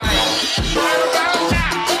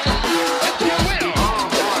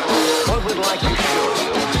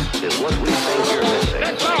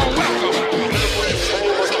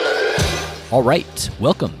All right,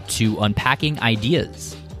 welcome to Unpacking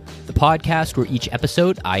Ideas, the podcast where each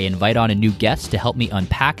episode I invite on a new guest to help me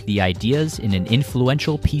unpack the ideas in an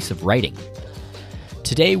influential piece of writing.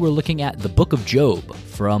 Today we're looking at the Book of Job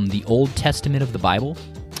from the Old Testament of the Bible.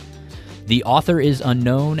 The author is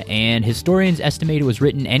unknown, and historians estimate it was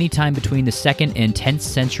written anytime between the 2nd and 10th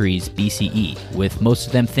centuries BCE, with most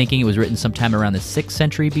of them thinking it was written sometime around the 6th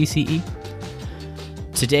century BCE.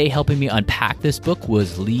 Today, helping me unpack this book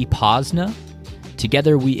was Lee Posna.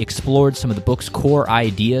 Together, we explored some of the book's core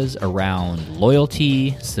ideas around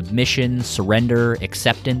loyalty, submission, surrender,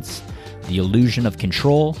 acceptance, the illusion of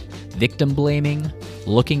control, victim blaming,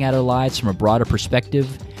 looking at our lives from a broader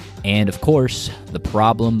perspective, and, of course, the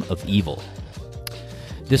problem of evil.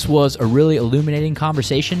 This was a really illuminating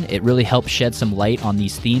conversation. It really helped shed some light on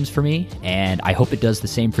these themes for me, and I hope it does the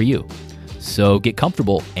same for you. So get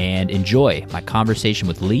comfortable and enjoy my conversation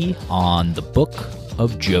with Lee on the Book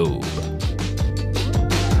of Job.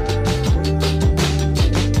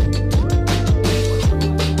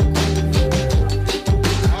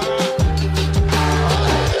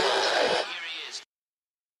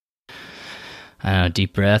 I don't know,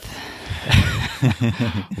 deep breath.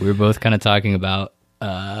 We were both kind of talking about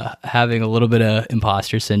having a little bit of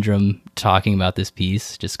imposter syndrome talking about this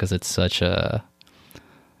piece, just because it's such a...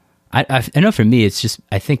 I know for me, it's just,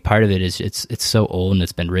 I think part of it is it's so old and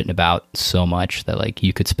it's been written about so much that like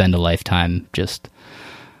you could spend a lifetime just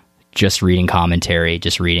reading commentary,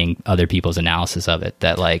 just reading other people's analysis of it,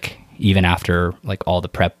 that like even after like all the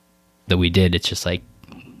prep that we did, it's just like,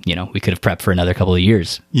 you know, we could have prepped for another couple of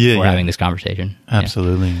years before having this conversation.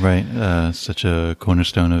 Absolutely, right. Such a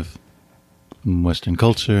cornerstone of Western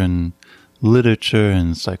culture and literature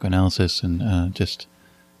and psychoanalysis and just,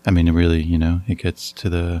 I mean, it really, you know, it gets to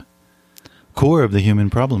the core of the human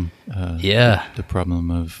problem. The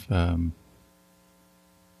problem of,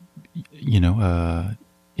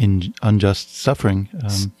 unjust suffering.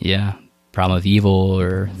 Problem of evil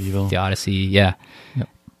or theodicy. Yeah. Yep.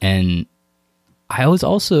 And I was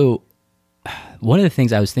also, one of the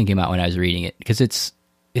things I was thinking about when I was reading it, because it's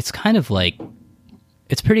kind of like,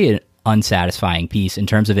 it's pretty unsatisfying piece in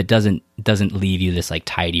terms of it doesn't leave you this like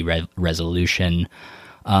tidy resolution.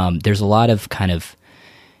 There's a lot of kind of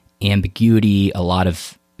ambiguity, a lot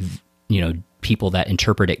of, you know, people that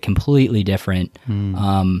interpret it completely different.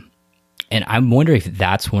 And I'm wondering if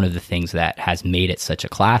that's one of the things that has made it such a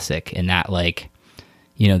classic, in that, like,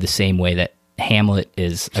 you know, the same way that Hamlet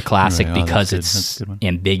is a classic because it's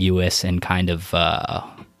ambiguous and kind of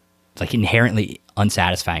like inherently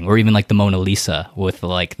unsatisfying, or even like the Mona Lisa with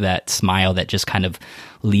like that smile that just kind of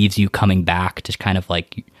leaves you coming back to kind of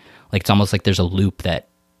like it's almost like there's a loop that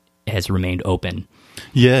has remained open.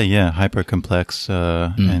 Hyper complex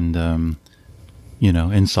and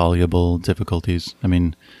insoluble difficulties. I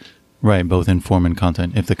mean, right, both in form and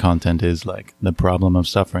content. If the content is like the problem of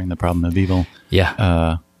suffering, the problem of evil,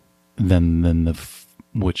 then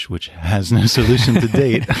which has no solution to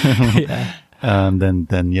date. Then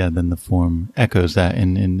the form echoes that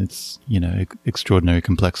in its, you know, extraordinary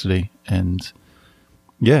complexity, and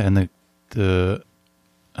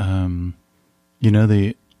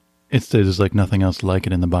there's like nothing else like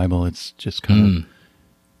it in the Bible. It's just kind of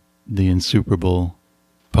the insuperable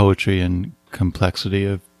poetry and complexity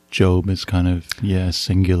of Job is kind of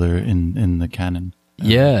singular in the canon.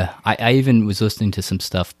 I even was listening to some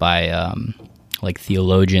stuff by like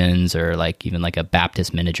theologians or like even like a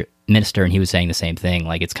Baptist minister, and he was saying the same thing.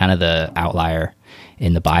 Like it's kind of the outlier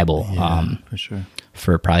in the Bible, for sure,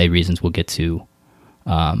 for probably reasons we'll get to.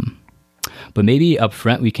 But maybe up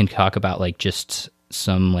front we can talk about like just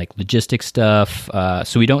some like logistic stuff.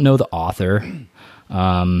 So we don't know the author.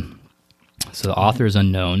 So the author is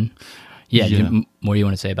unknown. What do you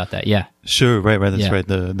want to say about that? Yeah. Sure. Right. That's right.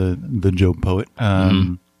 The Job poet,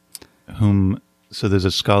 so there's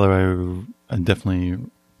a scholar I definitely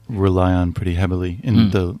rely on pretty heavily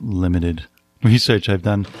in the limited research I've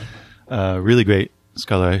done. Really great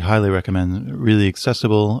scholar. I highly recommend. Really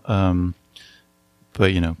accessible,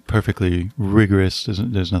 but, you know, perfectly rigorous.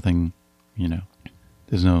 There's nothing, you know,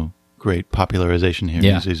 there's no great popularization here.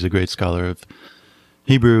 Yeah. He's a great scholar of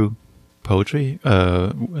Hebrew poetry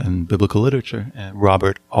and biblical literature.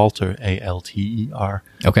 Robert Alter, Alter.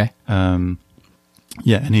 Okay. And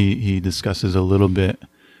he discusses a little bit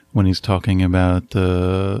when he's talking about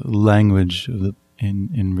the language of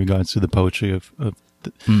in regards to the poetry of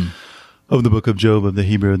the Book of Job, of the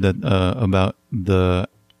Hebrew, that about the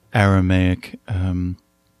Aramaic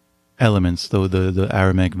elements, though the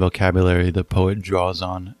Aramaic vocabulary the poet draws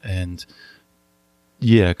on, and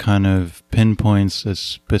kind of pinpoints a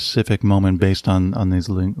specific moment based on these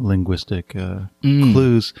linguistic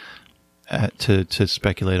clues, to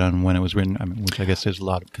speculate on when it was written. I mean, which I guess there's a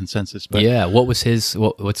lot of consensus. But yeah,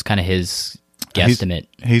 what's kind of his guesstimate?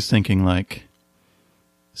 He's thinking like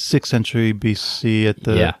 6th century BC at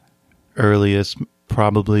the earliest,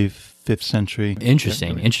 probably 5th century.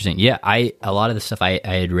 Interesting. Yeah, a lot of the stuff I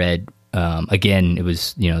had read. Again, it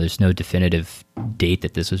was, there's no definitive date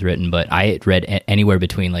that this was written, but I had read anywhere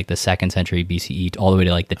between like the 2nd century BCE all the way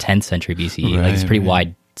to like the 10th century BCE. Like it's a pretty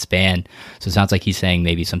wide span. So it sounds like he's saying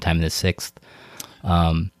maybe sometime in the 6th.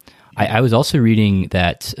 I was also reading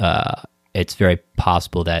that it's very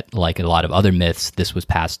possible that, like a lot of other myths, this was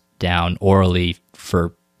passed down orally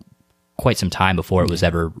for quite some time before it was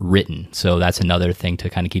ever written. So that's another thing to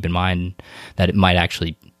kind of keep in mind, that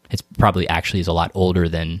it's probably actually is a lot older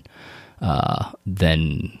than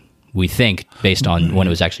we think, based on when it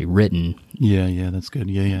was actually written. Yeah, that's good.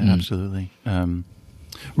 Yeah, absolutely.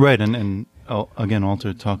 Right, and again,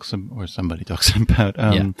 Alter talks, or somebody talks about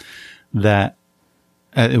that.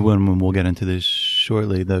 When we'll get into this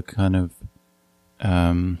shortly, the kind of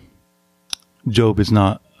Job is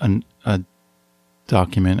not a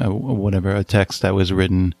document, a text that was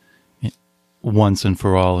written once and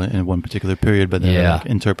for all in one particular period, but there are like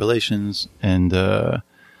interpolations and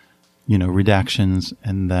redactions,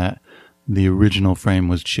 and that the original frame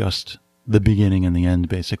was just the beginning and the end,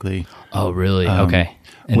 basically. Oh, really? Okay.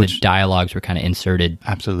 And the dialogues were kind of inserted.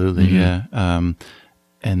 Absolutely, yeah.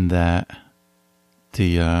 And that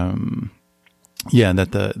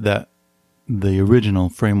that the original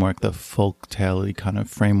framework, the folk tale kind of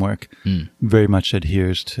framework, very much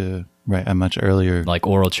adheres to a much earlier, like,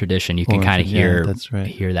 oral tradition. You can kind of hear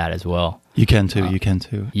that as well. You can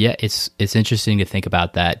too. Yeah, it's interesting to think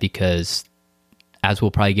about that, because as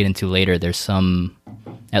we'll probably get into later, there's some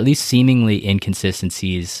at least seemingly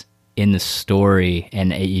inconsistencies in the story,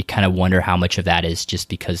 and you kind of wonder how much of that is just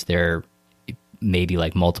because they're maybe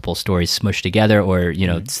like multiple stories smushed together, or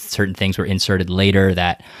certain things were inserted later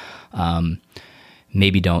that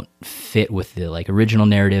maybe don't fit with the like original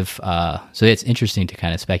narrative. So it's interesting to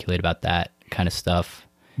kind of speculate about that kind of stuff.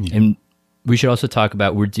 Yeah. And we should also talk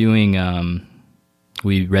about, we're doing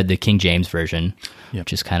we read the King James version,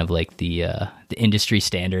 which is kind of like the industry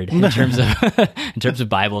standard in terms of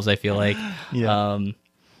Bibles, I feel like.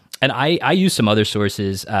 And I use some other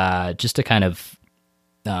sources just to kind of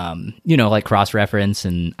like cross-reference.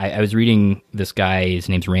 And I was reading this guy, his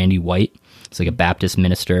name's Randy White. He's like a Baptist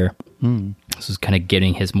minister. This is kind of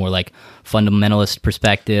getting his more like fundamentalist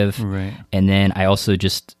perspective. Right. And then I also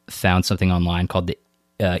just found something online called the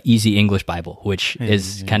Easy English Bible, which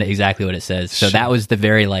is kind of exactly what it says. So that was the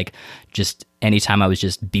very, like, just anytime I was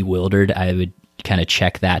just bewildered, I would kind of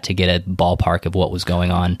check that to get a ballpark of what was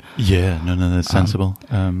going on. Yeah, no, that's sensible.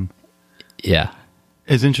 Yeah.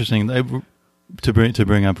 It's interesting to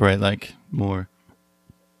bring up, right, like more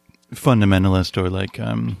fundamentalist, or like,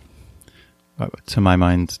 to my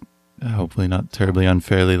mind, hopefully not terribly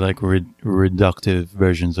unfairly, like reductive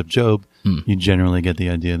versions of Job. You generally get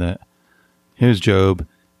the idea that here's Job,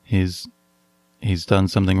 he's done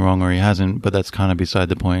something wrong or he hasn't, but that's kind of beside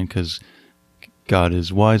the point, because God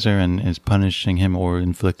is wiser and is punishing him or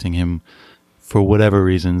inflicting him for whatever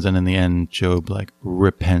reasons, and in the end, Job like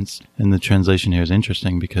repents. And the translation here is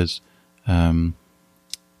interesting because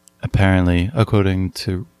apparently, according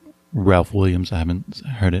to Ralph Williams, I haven't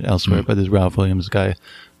heard it elsewhere, but there's Ralph Williams, guy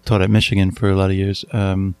taught at Michigan for a lot of years,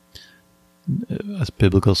 a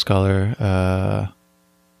biblical scholar.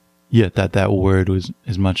 That word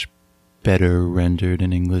is much better rendered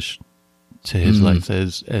in English to his life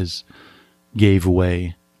as gave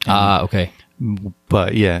way. Okay.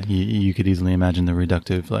 But yeah, you could easily imagine the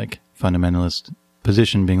reductive, like, fundamentalist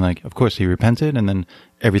position being like, of course he repented and then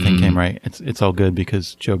everything came right. It's all good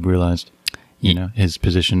because Job realized, his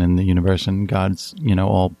position in the universe and God's,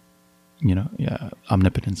 all,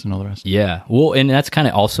 omnipotence and all the rest. Yeah. Well, and that's kind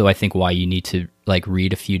of also, I think, why you need to like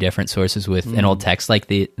read a few different sources with an old text like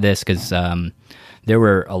this, because there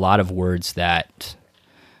were a lot of words that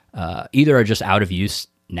either are just out of use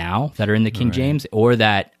now that are in the King James, or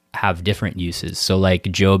that have different uses. So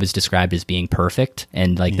like Job is described as being perfect,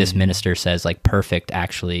 and like this minister says like perfect,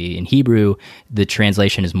 actually in Hebrew the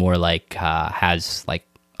translation is more like has like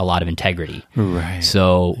a lot of integrity, right?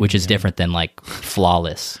 So which is different than like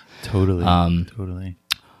flawless. Totally. Totally.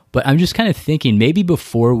 But I'm just kind of thinking, maybe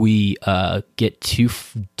before we get too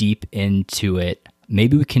deep into it,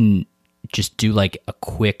 maybe we can just do like a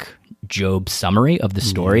quick Job summary of the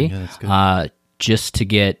story, that's good. Just to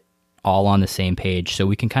get all on the same page. So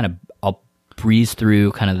we can I'll breeze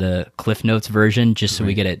through kind of the Cliff Notes version, just so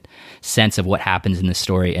we get a sense of what happens in the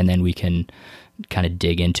story, and then we can kind of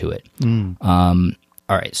dig into it. All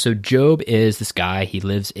All right, so Job is this guy. He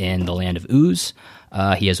lives in the land of Uz.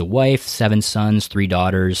 He has a wife, 7 sons, 3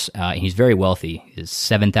 daughters. He's very wealthy. He has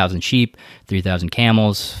 7,000 sheep, 3,000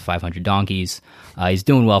 camels, 500 donkeys. He's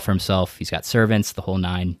doing well for himself. He's got servants, the whole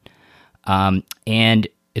nine. And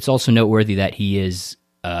it's also noteworthy that he is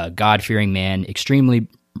a God-fearing man, extremely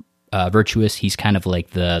virtuous. He's kind of like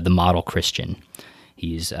the model Christian.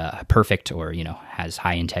 He's perfect, or has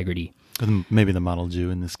high integrity. Maybe the model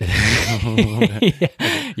Jew in this case.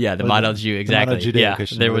 Yeah, the model Jew, exactly.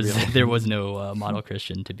 There was no model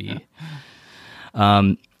Christian to be.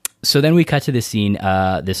 So then we cut to this scene,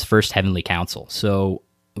 this first heavenly council. So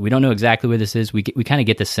we don't know exactly where this is. We kind of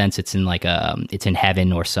get the sense it's in it's in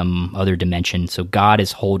heaven or some other dimension. So God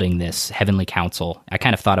is holding this heavenly council. I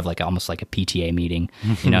kind of thought of almost like a PTA meeting,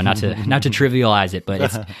 not to trivialize it,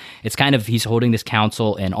 but it's kind of, he's holding this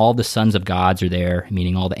council, and all the sons of gods are there,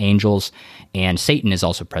 meaning all the angels, and Satan is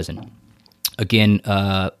also present. Again,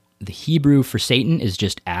 the Hebrew for Satan is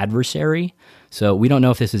just adversary. So we don't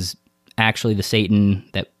know if this is actually the Satan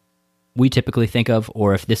that we typically think of,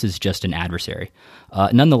 or if this is just an adversary.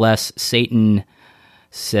 Nonetheless, God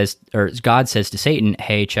says to Satan,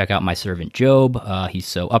 "Hey, check out my servant Job. He's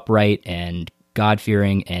so upright and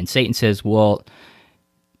God-fearing." And Satan says, "Well,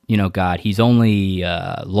 God, he's only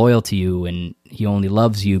loyal to you, and he only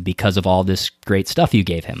loves you because of all this great stuff you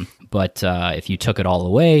gave him. But if you took it all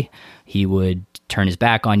away, he would turn his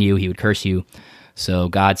back on you. He would curse you." So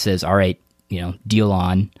God says, "All right, deal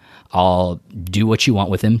on. I'll do what you want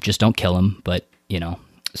with him. Just don't kill him. But,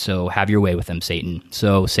 so have your way with him, Satan."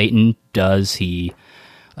 So Satan does. He,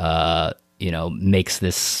 makes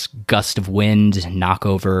this gust of wind knock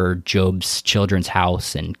over Job's children's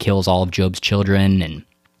house and kills all of Job's children. And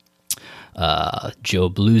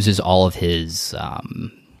Job loses all of his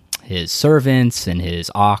servants and his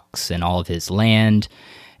ox and all of his land.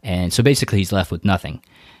 And so basically he's left with nothing.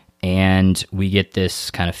 And we get this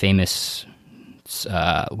kind of famous,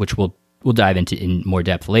 which we'll dive into in more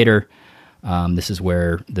depth later. This is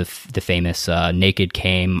where the famous "Naked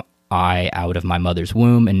came I out of my mother's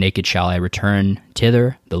womb, and naked shall I return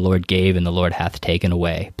thither. The Lord gave, and the Lord hath taken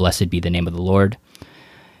away. Blessed be the name of the Lord."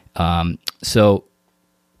 So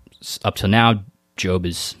up till now, Job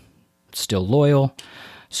is still loyal.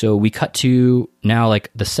 So we cut to now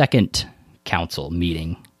the second council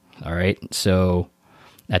meeting. All right, so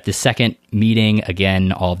at the second meeting,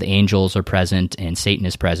 again, all of the angels are present and Satan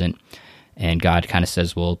is present. And God kind of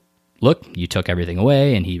says, "Well, look, you took everything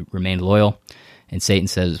away," and he remained loyal. And Satan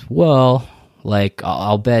says, "Well,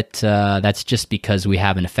 I'll bet that's just because we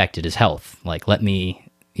haven't affected his health. Let me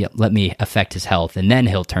affect his health, and then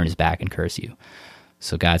he'll turn his back and curse you."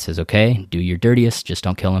 So God says, "Okay, do your dirtiest, just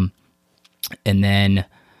don't kill him." And then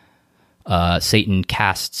Satan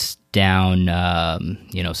casts down,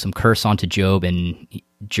 some curse onto Job, and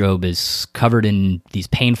Job is covered in these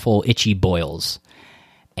painful, itchy boils.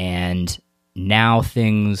 And now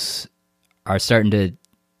things are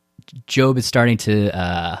Job is starting to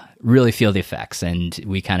really feel the effects. And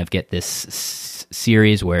we kind of get this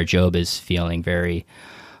series where Job is feeling very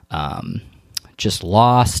just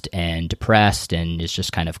lost and depressed, and is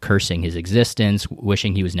just kind of cursing his existence,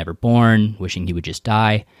 wishing he was never born, wishing he would just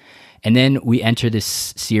die. And then we enter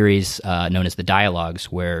this series known as the Dialogues,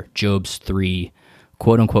 where Job's 3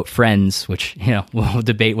 quote-unquote friends, which we'll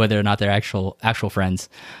debate whether or not they're actual friends,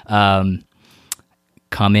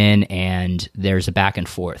 come in, and there's a back and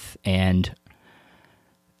forth. And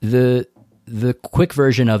the quick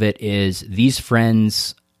version of it is these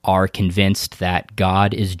friends are convinced that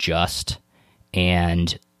God is just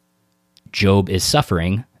and Job is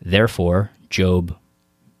suffering, therefore Job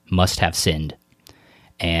must have sinned.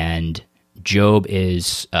 And Job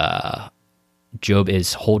is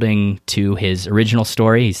holding to his original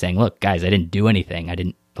story. He's saying, "Look, guys, I didn't do anything. I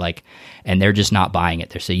didn't and they're just not buying it.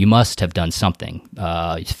 They're saying, you must have done something.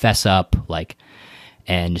 Fess up,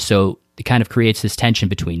 and so it kind of creates this tension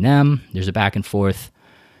between them. There's a back and forth.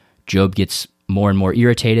 Job gets more and more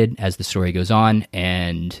irritated as the story goes on,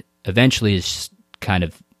 and eventually is just kind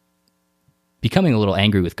of becoming a little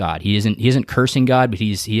angry with God. He isn't cursing God, but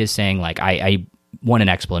he is saying, I want an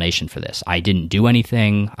explanation for this. I didn't do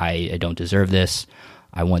anything. I don't deserve this.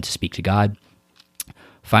 I want to speak to God.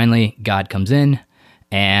 Finally, God comes in,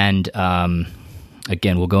 and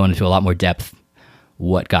again, we'll go into a lot more depth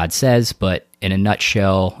what God says, but in a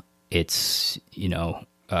nutshell, it's,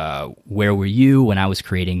 where were you when I was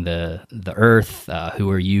creating the earth?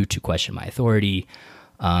 Who are you to question my authority?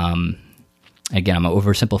 Again, I'm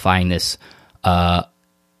oversimplifying this.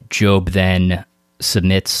 Job then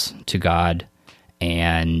submits to God,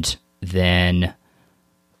 and then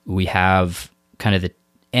we have kind of the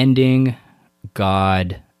ending.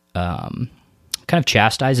 God kind of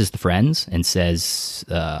chastises the friends and says,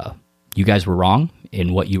 you guys were wrong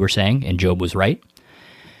in what you were saying, and Job was right.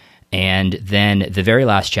 And then the very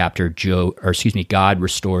last chapter, God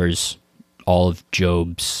restores all of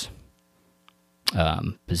Job's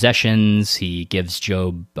possessions. He gives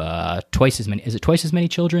Job twice as many. Is it twice as many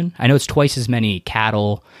children? I know it's twice as many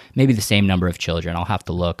cattle, maybe the same number of children. I'll have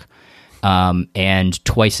to look. And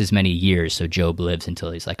twice as many years. So Job lives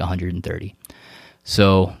until he's like 130.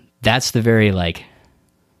 So that's the very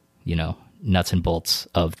nuts and bolts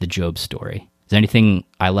of the Job story. Is there anything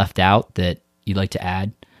I left out that you'd like to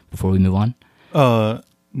add before we move on?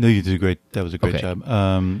 No, you did great. That was a great job.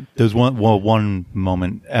 There's one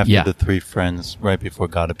moment after the three friends, right before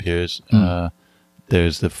God appears.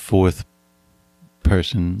 There's the fourth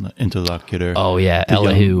person interlocutor. Oh yeah,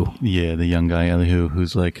 Elihu. The young guy Elihu,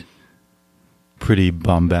 who's like pretty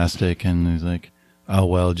bombastic, and he's like, "Oh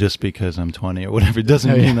well, just because I'm 20 or whatever, it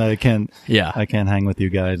doesn't mean that I can't hang with you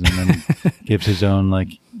guys." And then gives his own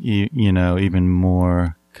even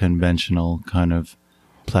more conventional kind of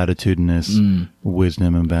platitudinous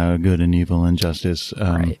wisdom about good and evil and justice,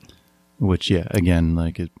 which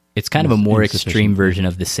again, it's kind of a more extreme version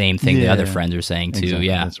of the same thing the other friends are saying too. Exactly,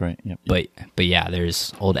 yeah, that's right. Yep. But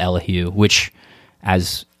there's old Elihu, which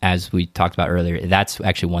as we talked about earlier, that's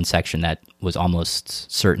actually one section that was almost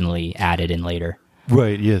certainly added in later.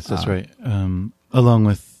 Right. Yes, that's right. Along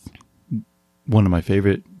with one of my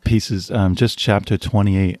favorite pieces, just chapter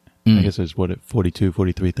 28. I guess there's 42,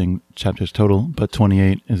 43 chapters total, but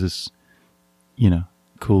 28 is this,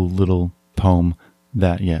 cool little poem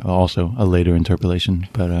that, also a later interpolation,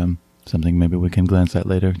 but something maybe we can glance at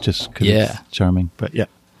later just because it's charming. But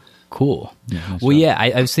cool. Nice well,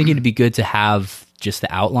 I was thinking it'd be good to have just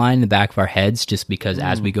the outline in the back of our heads, just because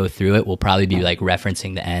as we go through it, we'll probably be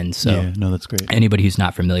referencing the end. So that's great. Anybody who's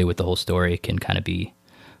not familiar with the whole story can kind of be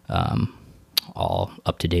all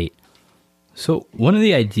up to date. So one of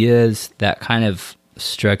the ideas that kind of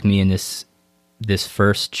struck me in this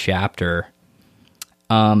first chapter,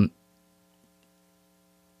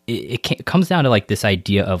 it comes down to this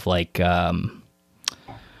idea of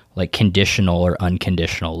conditional or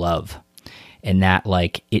unconditional love, and that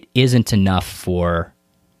it isn't enough for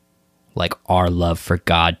our love for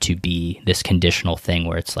God to be this conditional thing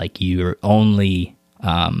where it's you're only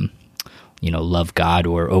love God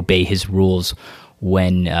or obey His rules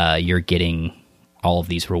when you're getting all of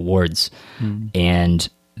these rewards, and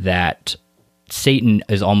that Satan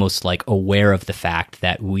is almost aware of the fact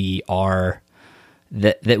that we are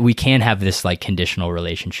that we can have this conditional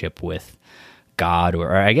relationship with God,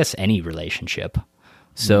 or I guess any relationship.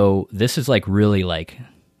 So this is really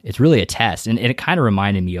it's really a test, and it kind of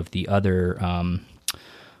reminded me of the other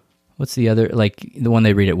what's the other, the one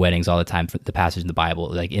they read at weddings all the time, for the passage in the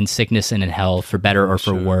Bible, in sickness and in health, for better or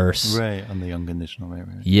for worse. Right, on the unconditional, right.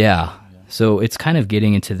 Yeah. So it's kind of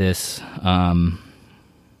getting into this,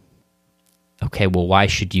 okay, well, why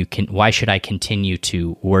should I continue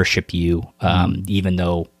to worship you, even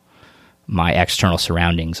though my external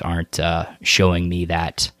surroundings aren't showing me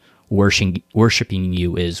that worshiping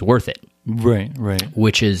you is worth it? Right.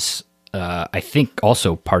 Which is, I think,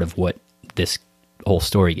 also part of what this whole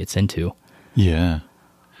story gets into. Yeah,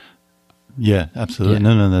 absolutely.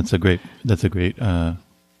 No, that's a great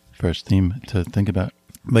first theme to think about.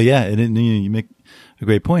 But you make a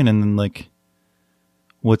great point, and then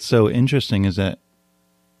what's so interesting is that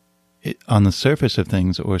on the surface of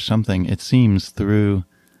things or something, it seems through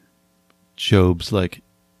Job's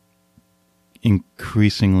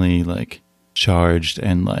increasingly charged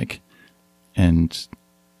and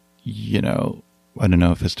I don't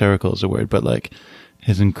know if hysterical is a word, but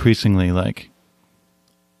his increasingly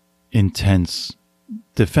intense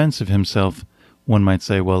defense of himself, one might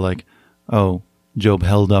say, well, Job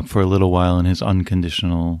held up for a little while in his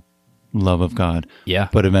unconditional love of God. Yeah.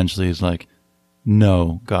 But eventually he's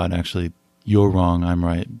no, God, actually, you're wrong, I'm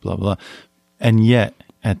right, blah, blah. And yet,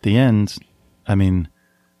 at the end, I mean,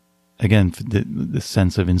 again, the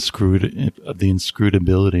sense of the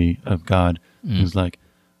inscrutability of God is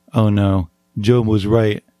oh no, Job was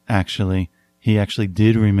right, actually. He actually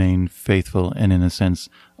did remain faithful and, in a sense,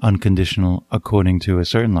 unconditional according to a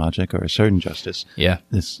certain logic or a certain justice. Yeah.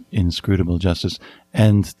 This inscrutable justice.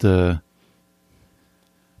 And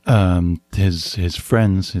his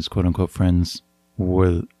friends, his quote-unquote friends,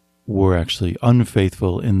 were actually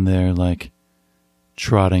unfaithful in their,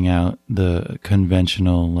 trotting out the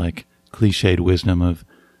conventional, cliched wisdom of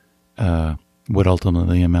what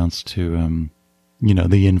ultimately amounts to,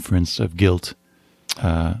 the inference of guilt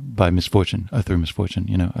by misfortune, through misfortune,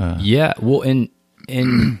 yeah, well, and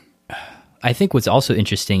I think what's also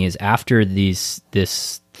interesting is after this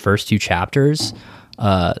first two chapters,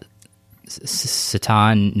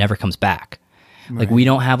 Satan never comes back. Right. Like we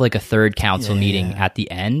don't have like a third council meeting at the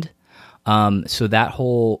end. So that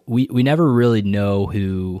whole we never really know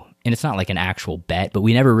who, and it's not like an actual bet, but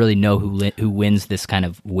we never really know who wins this kind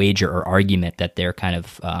of wager or argument that they're kind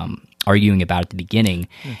of arguing about at the beginning.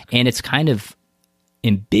 And it's kind of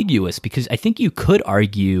ambiguous because I think you could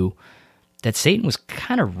argue that Satan was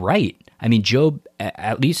kind of right. I mean, Job,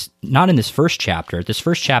 at least not in this first chapter. This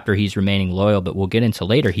first chapter, he's remaining loyal, but we'll get into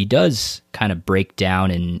later. He does kind of break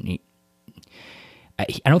down, and I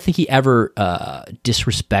don't think he ever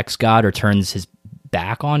disrespects God or turns his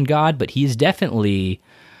back on God, but he's definitely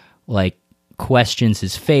like questions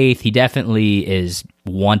his faith. He definitely is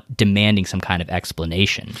demanding some kind of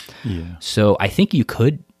explanation. Yeah. So I think you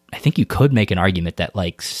could make an argument that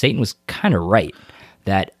like Satan was kind of right,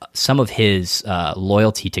 that some of his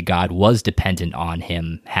loyalty to God was dependent on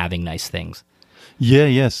him having nice things. Yeah,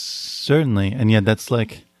 yes, certainly. And yeah, that's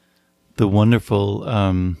like the wonderful,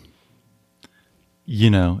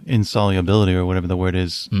 insolubility or whatever the word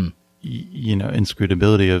is,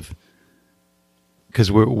 inscrutability of,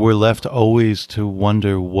 because we're left always to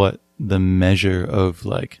wonder what the measure of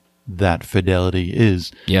like that fidelity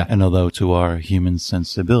is. Yeah. And although to our human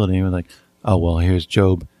sensibility, we're like, oh, well, here's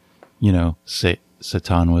Job,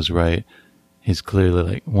 Satan was right. He's clearly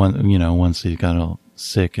like once he got all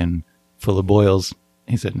sick and full of boils,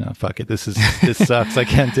 he said, "No, fuck it. This sucks. I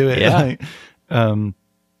can't do it." Yeah.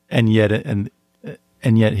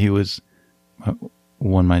 And yet he was,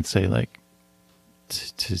 one might say, like,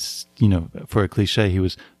 for a cliche, he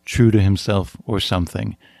was true to himself or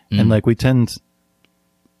something. And like we tend,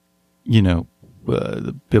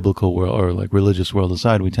 the biblical world or like religious world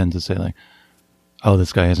aside, we tend to say like, oh,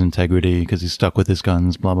 this guy has integrity because he's stuck with his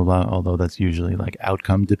guns, blah, blah, blah. Although that's usually like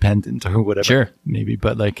outcome dependent or whatever. Sure. Maybe.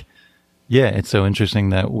 But like, yeah, it's so interesting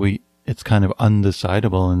that it's kind of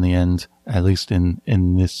undecidable in the end, at least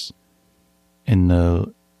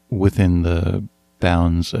within the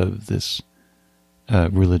bounds of this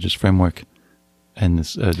religious framework and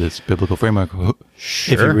this biblical framework,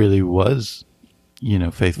 sure, if he really was,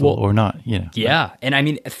 faithful or not, Yeah. And I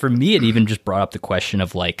mean, for me, it even just brought up the question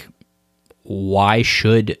of like, why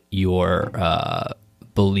should your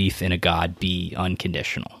belief in a God be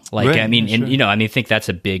unconditional? Like, right, I mean, sure. and I think that's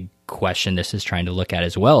a big question this is trying to look at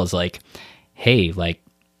as well, is like, hey, like,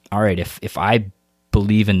 all right, if I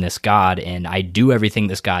believe in this God and I do everything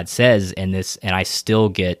this God says and I still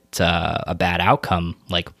get a bad outcome,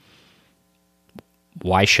 like,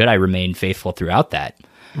 why should I remain faithful throughout that?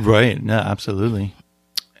 Right. No, absolutely.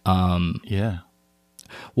 Yeah.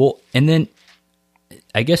 Well, and then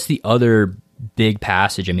I guess the other big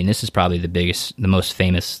passage, I mean, this is probably the most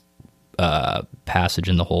famous passage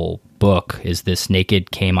in the whole book, is this: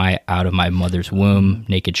 naked came I out of my mother's womb,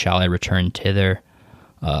 naked shall I return thither.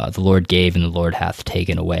 The Lord gave and the Lord hath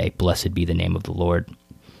taken away. Blessed be the name of the Lord.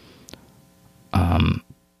 I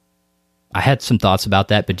had some thoughts about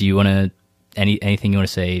that, but do you want to, anything you want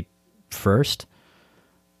to say first?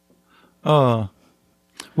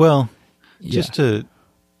 Well, just to,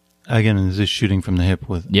 again, this is shooting from the hip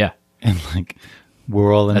with, and like,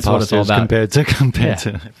 we're all imposters compared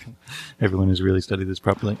to everyone who's really studied this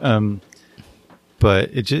properly. But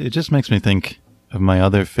it just makes me think of my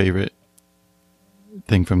other favorite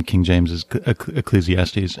thing from King James is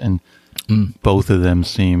Ecclesiastes, and both of them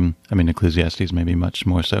seem, I mean, Ecclesiastes maybe much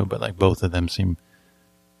more so, but like both of them seem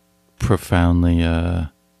profoundly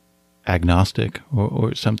agnostic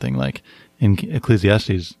or something. Like in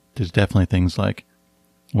Ecclesiastes, there's definitely things like,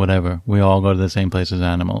 whatever, we all go to the same place as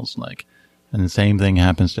animals, like, and the same thing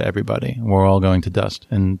happens to everybody. We're all going to dust.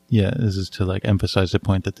 And yeah, this is to like emphasize the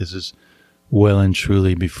point that this is well and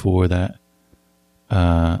truly before that,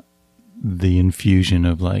 the infusion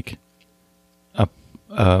of like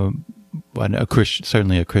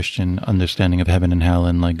certainly a Christian understanding of heaven and hell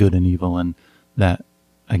and like good and evil, and that,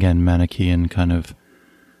 again, Manichaean kind of,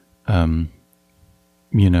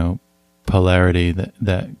 polarity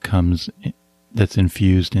that comes, that's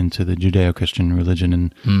infused into the Judeo-Christian religion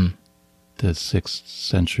in the 6th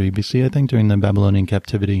century BC, I think, during the Babylonian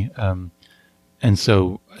captivity. And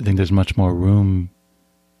so I think there's much more room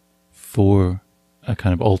for a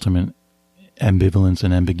kind of ultimate ambivalence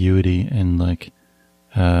and ambiguity and like,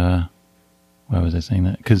 why was I saying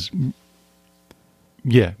that? Because,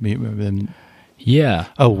 yeah. Naked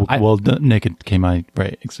came I,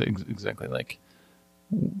 right, exactly. Like,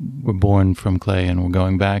 we're born from clay and we're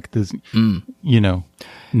going back. There's,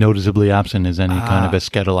 noticeably absent is any kind of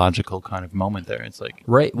eschatological kind of moment there. It's like...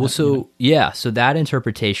 Right. Well, so that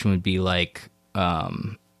interpretation would be like,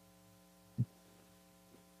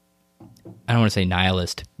 I don't want to say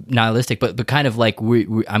nihilistic, but kind of like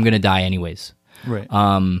I'm going to die anyways. Right.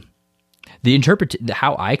 How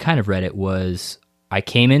I kind of read it was, I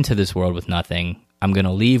came into this world with nothing. I'm going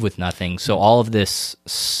to leave with nothing. So all of these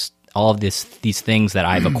things that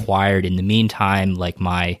I've acquired in the meantime, like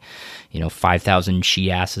my, 5,000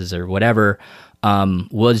 she-asses or whatever,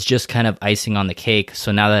 was just kind of icing on the cake.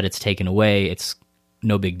 So now that it's taken away, it's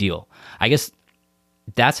no big deal. I guess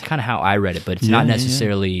that's kind of how I read it, but it's not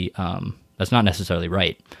necessarily, that's not necessarily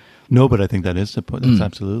right. No, but I think that is the point. That's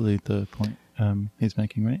absolutely the point he's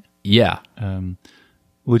making, right? Yeah.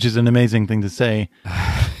 Which is an amazing thing to say.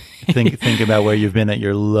 Think about where you've been at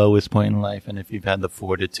your lowest point in life, and if you've had the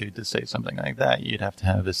fortitude to say something like that, you'd have to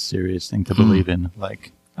have a serious thing to believe in,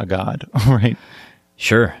 like a god, right?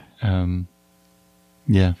 Sure.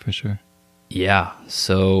 Yeah, for sure. Yeah.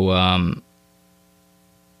 So,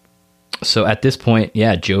 so at this point,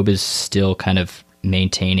 Job is still kind of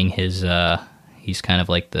maintaining his. He's kind of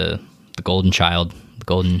like the golden child, the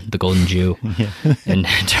golden Jew, in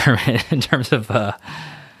terms of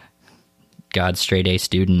God's straight A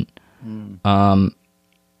student.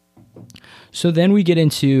 So then we get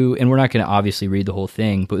into, and we're not going to obviously read the whole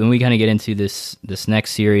thing, but then we kind of get into this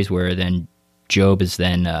next series where then Job is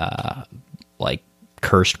then like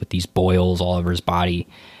cursed with these boils all over his body,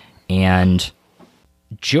 and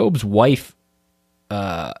Job's wife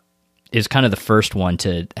is kind of the first one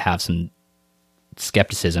to have some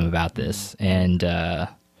skepticism about this, and I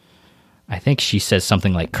think she says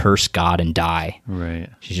something like, "Curse God and die." Right.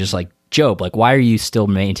 She's just like, Job, like, why are you still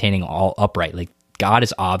maintaining all upright? Like, God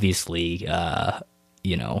has obviously,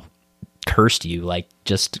 cursed you. Like,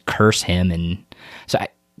 just curse him. And so,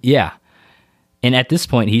 And at this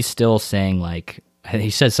point, he's still saying, like, he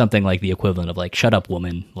says something like the equivalent of like, "Shut up,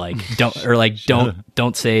 woman." Like,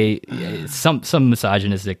 don't say some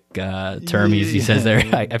misogynistic term he says there.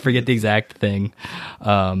 I forget the exact thing.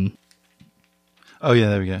 Oh yeah,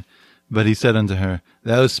 there we go. But he said unto her,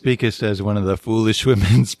 "Thou speakest as one of the foolish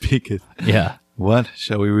women speaketh." Yeah. What?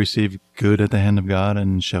 Shall we receive good at the hand of God,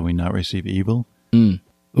 and shall we not receive evil?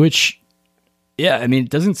 Which, I mean, it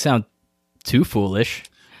doesn't sound too foolish.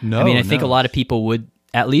 No, I mean, I think a lot of people would,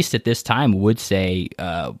 at least at this time, would say,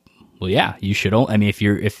 you should. I mean,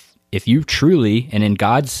 if you truly, and in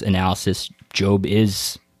God's analysis, Job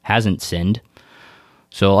hasn't sinned.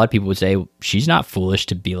 So a lot of people would say she's not foolish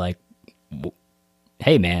to be like,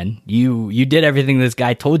 "Hey man, you did everything this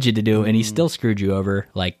guy told you to do, and he still screwed you over."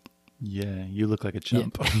 Like, yeah, you look like a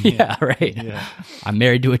chump. Yeah, right. Yeah. I'm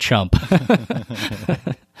married to a chump.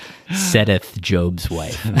 Saideth Job's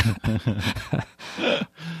wife.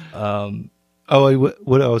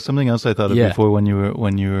 Something else I thought of before when you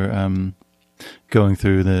were going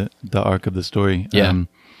through the arc of the story. Yeah.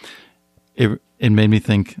 It made me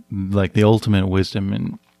think, like, the ultimate wisdom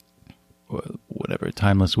and whatever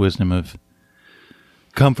timeless wisdom of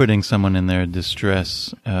comforting someone in their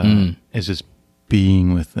distress is just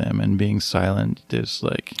being with them and being silent. There's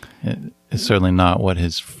like, it's certainly not what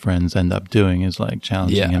his friends end up doing, is like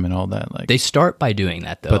challenging him and all that. Like, they start by doing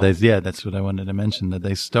that, though. But that's what I wanted to mention, that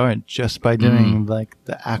they start just by doing like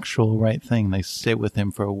the actual right thing. They sit with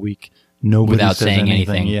him for a week, nobody without says saying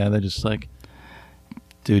anything. Yeah, they're just like,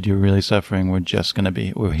 "Dude, you're really suffering. We're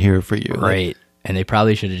here for you." Right. Like, and they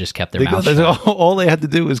probably should have just kept their mouth shut. All they had to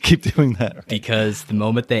do was keep doing that. Right? Because the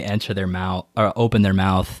moment they enter their mouth or open their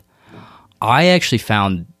mouth, I actually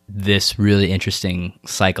found this really interesting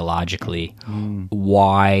psychologically,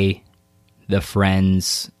 why the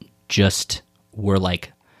friends just were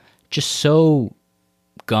like, just so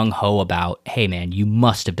gung-ho about, "Hey man, you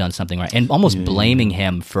must have done something right," and almost blaming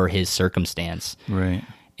him for his circumstance. Right.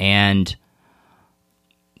 And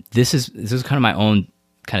this is kind of my own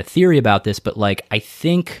kind of theory about this, but like, I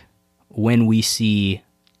think when we see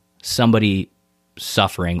somebody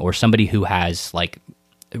suffering, or somebody who has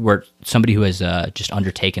just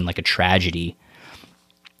undertaken like a tragedy,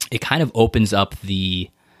 it kind of opens up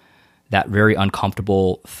that very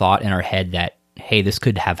uncomfortable thought in our head that, hey, this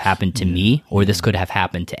could have happened to me, or this could have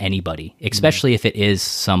happened to anybody, especially if it is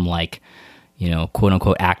some like, quote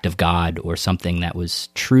unquote act of God, or something that was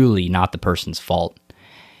truly not the person's fault.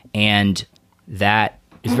 And that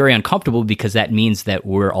is very uncomfortable, because that means that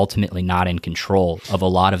we're ultimately not in control of a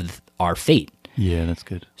lot of our fate. Yeah, that's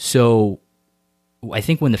good. So I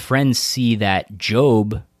think when the friends see that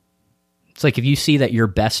Job, it's like if you see that your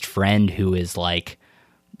best friend, who is like,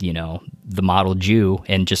 the model Jew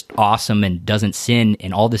and just awesome and doesn't sin,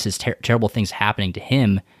 and all this is terrible things happening to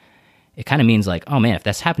him, it kind of means like, oh man, if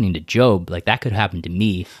that's happening to Job, like that could happen to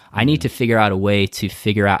me. I need to figure out a way to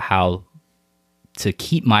figure out how to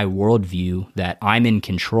keep my worldview that I'm in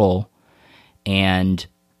control, and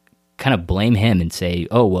kind of blame him and say,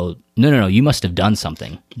 oh, well, no, you must have done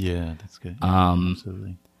something. Yeah, that's good.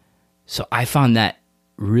 Absolutely. So I found that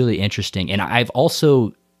really interesting. And I've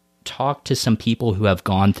also talked to some people who have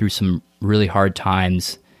gone through some really hard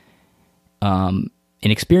times and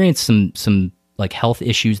experienced some like health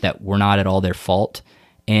issues that were not at all their fault.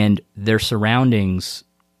 And their surroundings,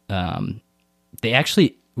 they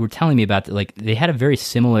actually were telling me about, like, they had a very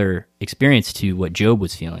similar experience to what Job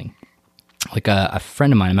was feeling. Like a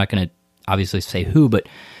friend of mine, I'm not going to obviously say who, but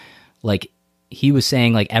like he was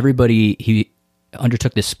saying, like, he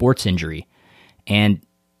undertook this sports injury, and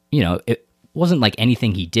it wasn't like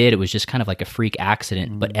anything he did. It was just kind of like a freak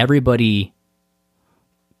accident, but everybody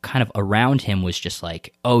kind of around him was just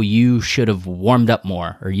like, oh, you should have warmed up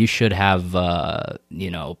more, or you should have,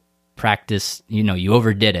 practiced, you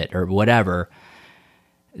overdid it or whatever.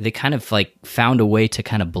 They kind of like found a way to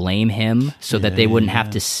kind of blame him so that they wouldn't have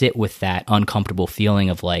to sit with that uncomfortable feeling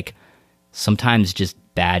of like, sometimes just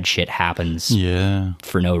bad shit happens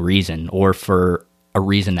for no reason, or for a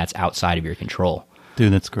reason that's outside of your control.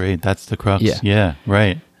 Dude, that's great. That's the crux. Yeah,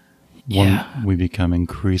 right. We become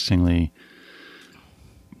increasingly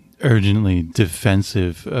urgently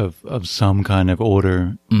defensive of some kind of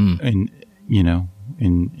order in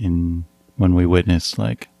when we witness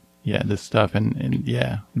like this stuff and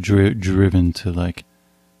driven to like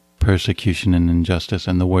persecution and injustice,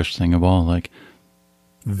 and the worst thing of all, like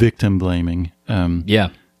victim blaming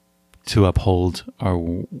to uphold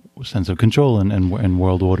our sense of control and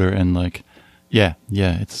world order, and like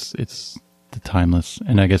it's the timeless.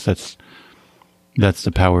 And I guess that's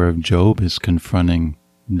the power of Job, is confronting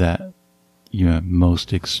that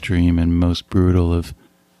most extreme and most brutal of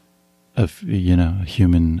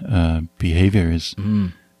human behavior, is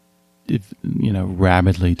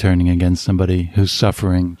rabidly turning against somebody who's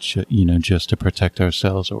suffering just to protect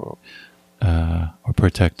ourselves or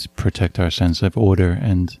protect our sense of order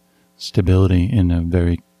and stability in a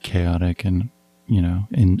very chaotic and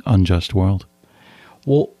in unjust world.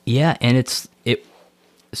 Well, yeah, and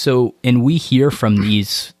and we hear from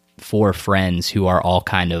these four friends who are all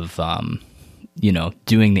kind of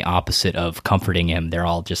doing the opposite of comforting him. They're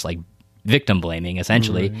all just like victim blaming,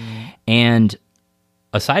 essentially. Right. And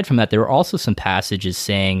aside from that, there were also some passages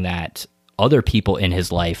saying that other people in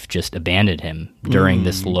his life just abandoned him during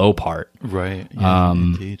this low part. Right. Yeah,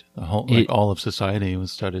 indeed. The whole, all of society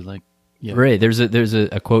was started like, Right. There's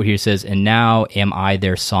a quote here that says, "And now am I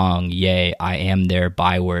their song, yea, I am their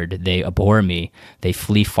byword. They abhor me. They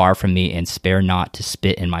flee far from me and spare not to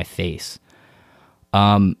spit in my face."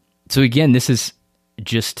 So again, this is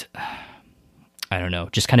just, I don't know,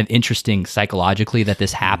 just kind of interesting psychologically that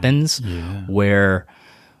this happens, where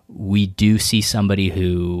we do see somebody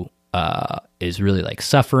who is really like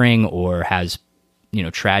suffering or has,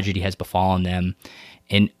 tragedy has befallen them.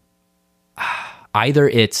 And either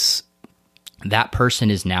it's that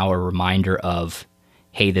person is now a reminder of,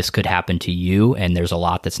 hey, this could happen to you, and there's a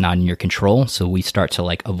lot that's not in your control, so we start to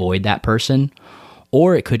like avoid that person.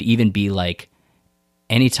 Or it could even be like,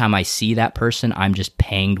 anytime I see that person, I'm just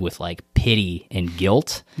panged with like pity and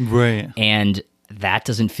guilt. Right. And that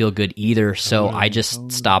doesn't feel good either, so I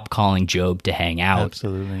just stop calling Job to hang out.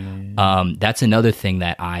 Absolutely. That's another thing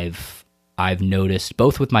that I've noticed,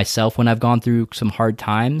 both with myself when I've gone through some hard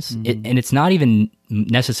times, and it's not even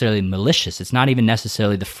necessarily malicious. It's not even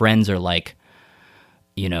necessarily the friends are like,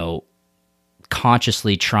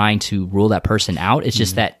 consciously trying to rule that person out. It's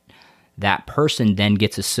just that person then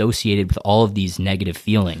gets associated with all of these negative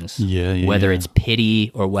feelings, whether it's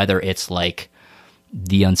pity or whether it's like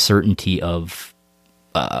the uncertainty of,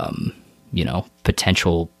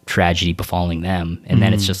 potential tragedy befalling them. And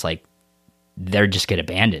then it's just like, they just get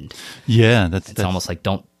abandoned. Yeah. It's almost like,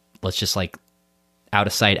 let's just like out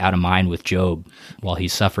of sight, out of mind with Job while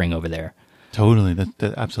he's suffering over there. Totally.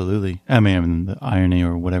 That absolutely. I mean, the irony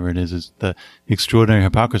or whatever it is the extraordinary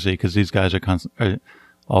hypocrisy, because these guys are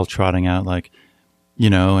all trotting out like,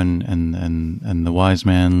 and the wise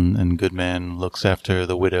man and good man looks after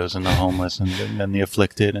the widows and the homeless and the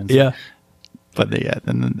afflicted. And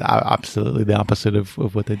then absolutely the opposite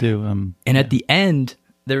of what they do. And at the end,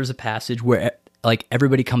 there's a passage where like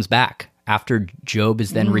everybody comes back after Job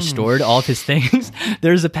is then restored all of his things.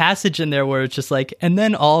 There's a passage in there where it's just like, and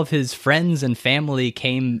then all of his friends and family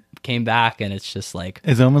came back, and it's just like,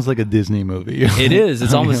 it's almost like a Disney movie. It is.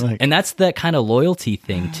 It's almost, and that's that kind of loyalty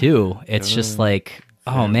thing too. It's just like,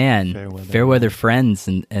 fair weather friends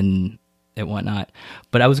and whatnot.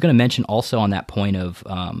 But I was going to mention also on that point of,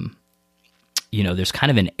 there's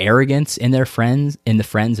kind of an arrogance in the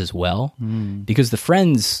friends as well, because the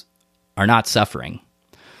friends are not suffering.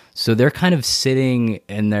 So they're kind of sitting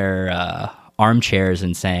in their armchairs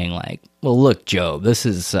and saying like, well, look, Job, this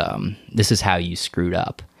is how you screwed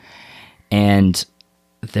up. And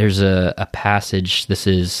there's a passage,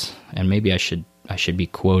 and maybe I should be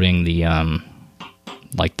quoting the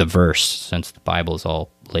like the verse, since the Bible is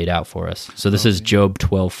all laid out for us. So this is Job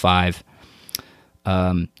 12:5.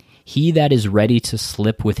 He that is ready to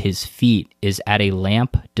slip with his feet is at a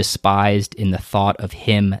lamp despised in the thought of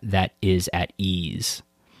him that is at ease.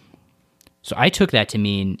 So I took that to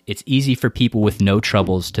mean it's easy for people with no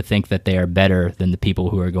troubles to think that they are better than the people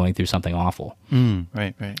who are going through something awful.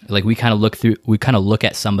 Right. Like we kind of look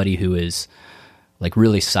at somebody who is like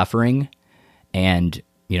really suffering, and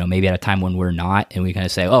maybe at a time when we're not, and we kind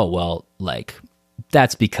of say, oh well, like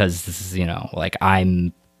that's because this is like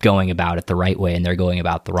I'm going about it the right way and they're going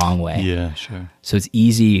about the wrong way. Yeah, sure. So it's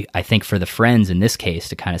easy, I think, for the friends in this case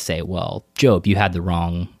to kind of say, well, Job, you had the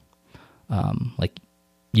wrong, like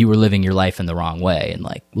you were living your life in the wrong way, and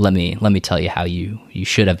like let me tell you how you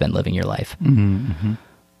should have been living your life.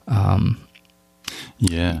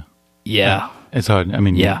 Yeah. It's hard. I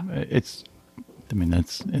mean, it's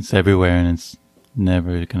everywhere, and it's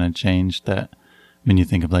never going to change that. I mean, you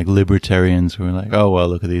think of like libertarians who are like, oh, well,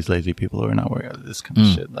 look at these lazy people who are not worried about this kind of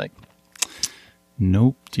shit. Like,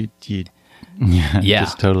 nope.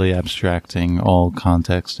 Just totally abstracting all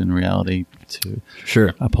context and reality to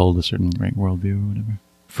uphold a certain right worldview or whatever.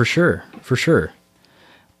 For sure.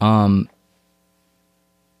 Well,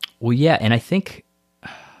 yeah, and I think,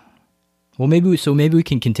 well, maybe we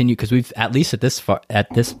can continue, because we've, at least at this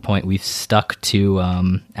point, we've stuck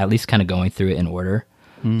to at least kind of going through it in order.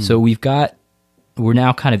 So we're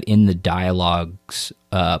now kind of in the dialogues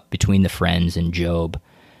between the friends and Job,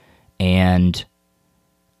 and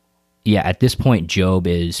yeah, at this point, Job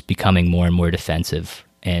is becoming more and more defensive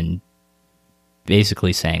and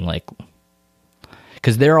basically saying like,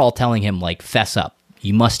 because they're all telling him like, fess up,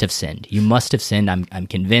 you must have sinned, I'm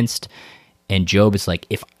convinced. And Job is like,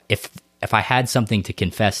 if I had something to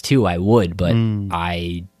confess to, I would, but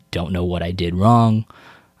I don't know what I did wrong.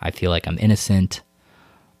 I feel like I'm innocent.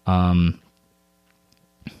 And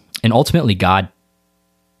ultimately God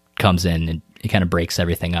comes in and he kind of breaks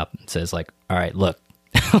everything up and says like, all right, look,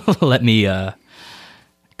 let me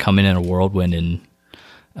come in a whirlwind, and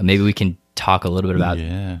maybe we can talk a little bit about.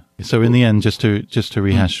 Yeah. So in the end, just to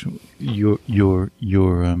rehash your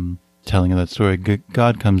telling of that story,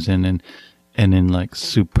 God comes in and in like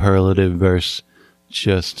superlative verse,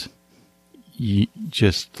 just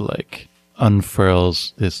like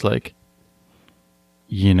unfurls this like,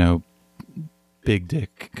 big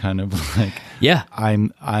dick kind of like, yeah,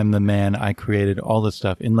 I'm the man, I created all this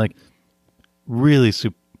stuff in like really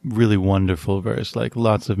wonderful verse, like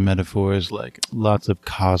lots of metaphors, like lots of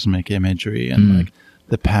cosmic imagery, and like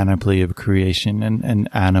the panoply of creation, and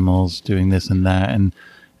animals doing this and that,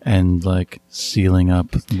 and like sealing up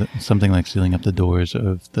the doors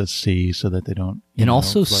of the sea so that they don't, and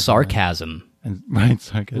also sarcasm. And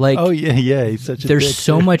sarcasm. Like, oh yeah, he's such a there's dick.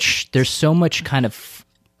 There's so much kind of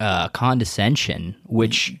condescension,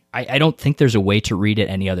 which I don't think there's a way to read it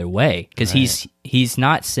any other way, because he's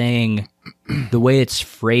not saying, the way it's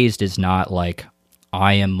phrased is not like,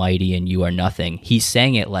 I am mighty and you are nothing. He's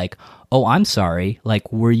saying it like, oh, I'm sorry,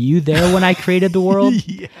 like, were you there when I created the world?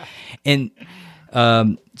 Yeah. And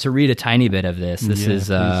to read a tiny bit of this, this is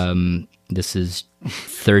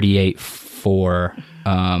 38:4.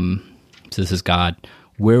 So this is God.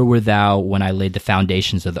 Where were thou when I laid the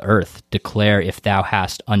foundations of the earth? Declare if thou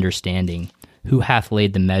hast understanding. Who hath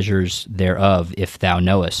laid the measures thereof, if thou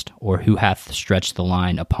knowest? Or who hath stretched the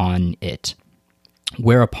line upon it?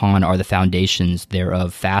 Whereupon are the foundations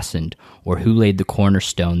thereof fastened? Or who laid the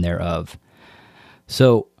cornerstone thereof?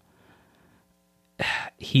 So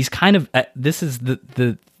he's kind of, this is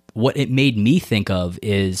the what it made me think of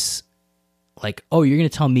is like, oh, you're going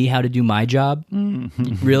to tell me how to do my job?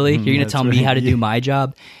 Really? You're going to tell me how to do my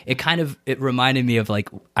job? It reminded me of like,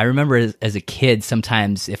 I remember as a kid,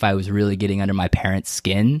 sometimes if I was really getting under my parents'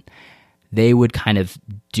 skin, they would kind of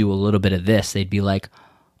do a little bit of this. They'd be like,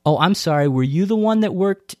 oh, I'm sorry, were you the one that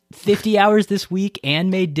worked 50 hours this week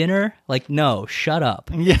and made dinner? Like, no, shut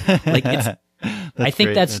up. Yeah. Like, I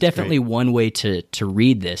think that's definitely great. One way to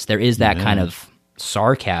read this. There is that kind of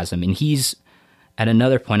sarcasm, and he's, at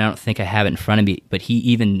another point, I don't think I have it in front of me, but he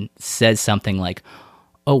even says something like,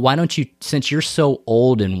 oh, why don't you, since you're so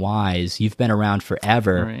old and wise, you've been around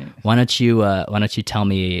forever, right, why don't you tell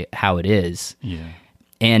me how it is? Yeah.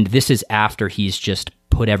 And this is after he's just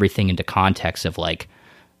put everything into context of like,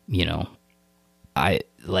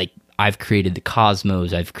 I've created the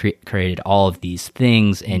cosmos, I've created all of these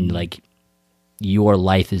things, and like your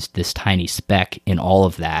life is this tiny speck in all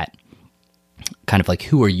of that. kind of like,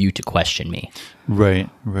 who are you to question me? Right.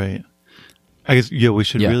 I guess, we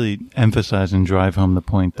should really emphasize and drive home the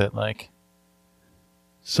point that, like,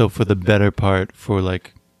 so for the better part, for,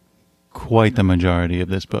 like, quite the majority of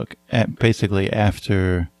this book, basically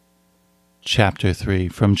after chapter 3,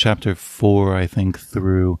 from chapter 4, I think,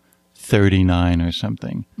 through 39 or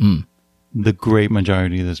something, the great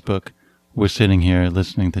majority of this book, we're sitting here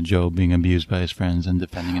listening to Job being abused by his friends and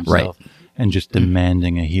defending himself and just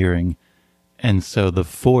demanding a hearing. And so the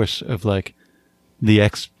force of, like, the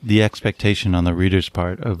expectation on the reader's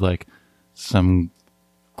part of, like, some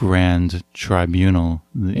grand tribunal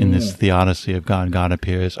in this theodicy of God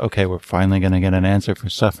appears. Okay, we're finally going to get an answer for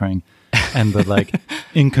suffering. And the, like,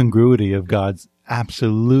 incongruity of God's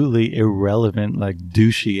absolutely irrelevant, like,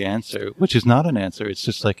 douchey answer, which is not an answer. It's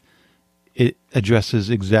just, like, it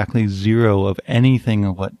addresses exactly zero of anything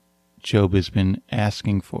of what Job has been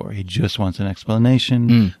asking for. He just wants an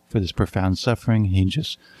explanation for this profound suffering. He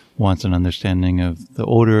just wants an understanding of the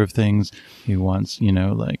order of things. He wants,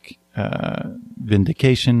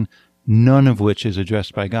 vindication, none of which is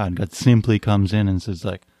addressed by God. God simply comes in and says,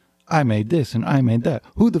 like, I made this and I made that.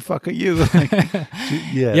 Who the fuck are you? Like,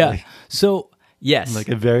 yeah. Like, so, yes. Like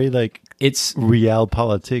a very, like, it's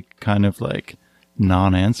realpolitik kind of, like,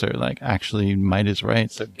 non-answer. Like, actually, might is right,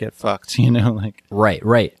 so get fucked, like.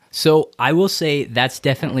 Right. So I will say that's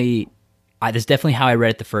definitely how I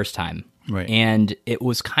read it the first time. Right. And it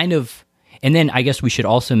was kind of, and then I guess we should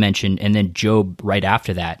also mention, and then Job right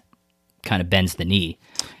after that kind of bends the knee.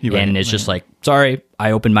 And it's just like, sorry,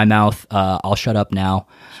 I opened my mouth. I'll shut up now.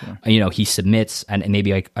 Sure. He submits, and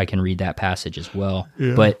maybe I can read that passage as well.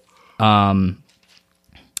 Yeah. But,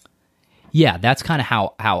 that's kind of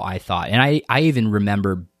how I thought. And I even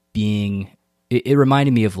remember it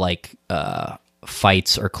reminded me of, like,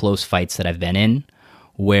 fights or close fights that I've been in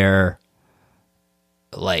where,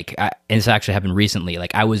 like, and this actually happened recently.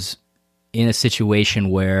 Like, I was in a situation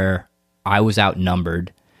where I was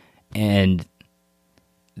outnumbered, and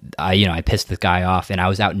I pissed the guy off, and I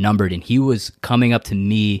was outnumbered, and he was coming up to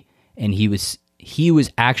me, and he was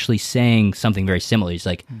actually saying something very similar. He's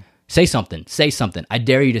like, say something. I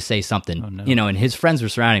dare you to say something. Oh, no. And his friends were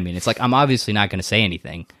surrounding me, and it's like, I'm obviously not going to say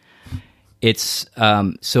anything. It's,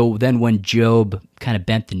 so then when Job kind of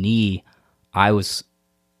bent the knee, I was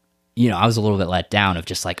a little bit let down of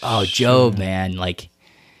just like, oh, Job, man, like,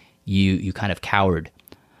 you kind of cowered.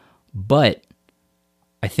 But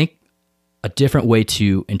I think a different way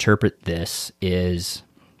to interpret this is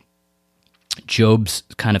Job's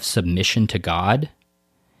kind of submission to God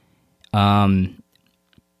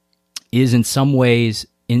is in some ways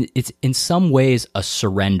a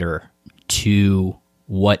surrender to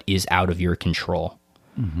what is out of your control.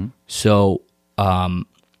 Mm-hmm. So,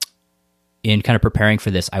 in kind of preparing for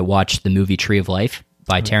this, I watched the movie Tree of Life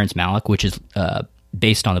by Terrence Malick, which is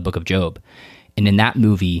based on the book of Job. And in that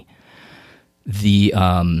movie, this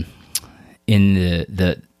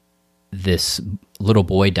little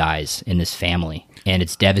boy dies in this family, and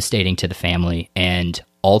it's devastating to the family. And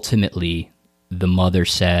ultimately, the mother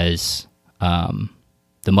says, the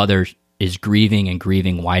mother is grieving and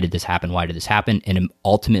grieving. Why did this happen? And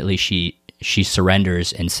ultimately, she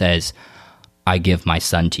surrenders and says, I give my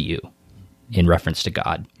son to you, in reference to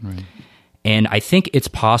God. Right. And I think it's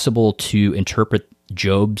possible to interpret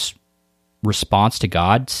Job's response to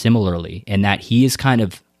God similarly, in that he is kind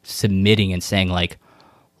of submitting and saying, like,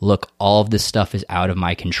 look, all of this stuff is out of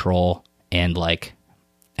my control, and, like,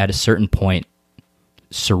 at a certain point,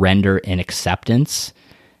 surrender and acceptance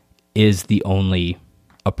is the only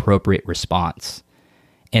appropriate response.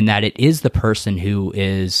 And that it is the person who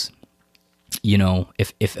is,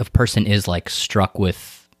 if a person is, like, struck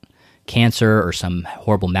with cancer or some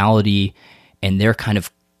horrible malady, and they're kind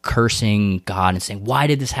of cursing God and saying, why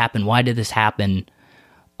did this happen?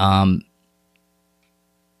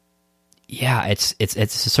 It's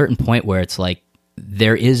a certain point where it's like,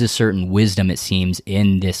 there is a certain wisdom, it seems,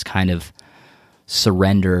 in this kind of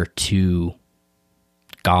surrender to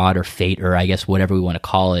God or fate, or I guess whatever we want to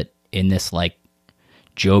call it, in this, like,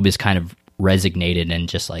 Job is kind of resignated and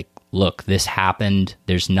just like, look, this happened.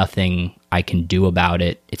 There's nothing I can do about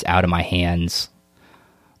it. It's out of my hands.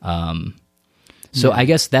 So I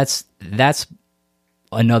guess that's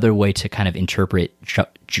another way to kind of interpret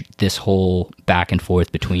this whole back and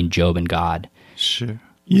forth between Job and God. Sure.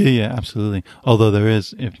 Yeah, absolutely. Although there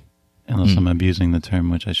is, unless I'm abusing the term,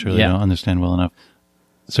 which I surely don't understand well enough,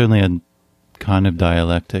 certainly a kind of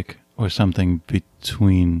dialectic or something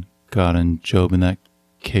between God and Job in that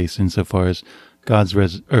case, insofar as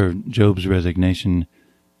Job's resignation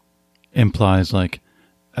implies, like,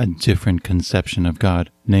 a different conception of God,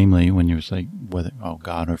 namely when you're like, whether,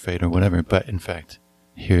 God or fate or whatever. But in fact,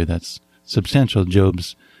 here that's substantial.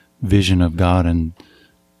 Job's vision of God and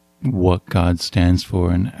what God stands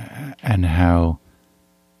for and how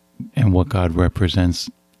and what God represents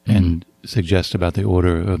and suggests about the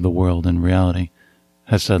order of the world and reality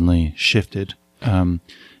has suddenly shifted. And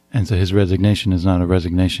so his resignation is not a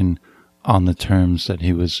resignation on the terms that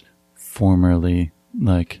he was formerly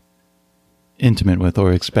like intimate with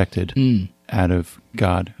or expected out of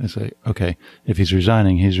God. It's like, okay, if he's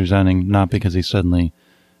resigning not because he suddenly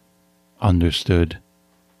understood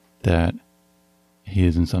that he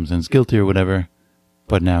is in some sense guilty or whatever,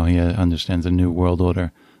 but now he understands a new world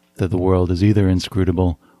order, that the world is either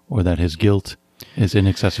inscrutable or that his guilt is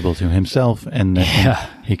inaccessible to himself and that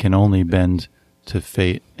he can only bend to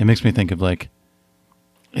fate. It makes me think of like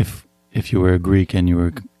if you were a Greek and you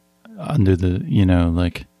were under the, you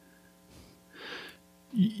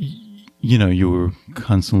were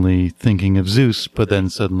constantly thinking of Zeus, but then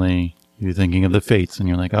suddenly you're thinking of the fates and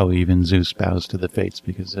you're like, oh, even Zeus bows to the fates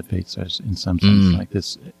because the fates are in some sense like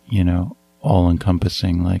this,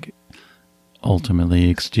 all-encompassing, like ultimately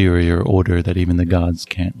exterior order that even the gods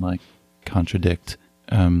can't like contradict.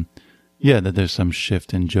 That there's some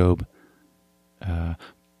shift in Job.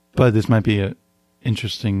 But this might be an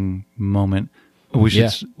interesting moment. We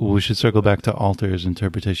should circle back to Alter's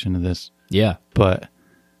interpretation of this. Yeah. But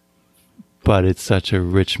it's such a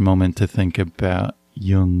rich moment to think about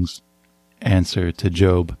Jung's answer to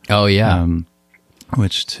Job. Oh, yeah.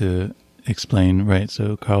 Which to explain, right?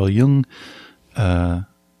 So Carl Jung, the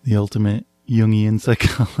ultimate Jungian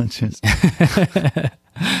psychologist, had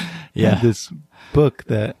this book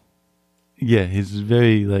that, his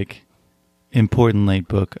very like important late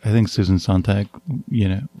book. I think Susan Sontag,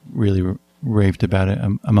 really raved about it,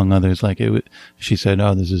 among others. Like she said,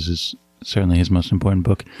 "Oh, this is certainly his most important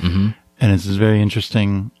book," and it's very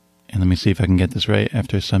interesting. And let me see if I can get this right.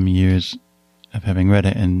 After some years of having read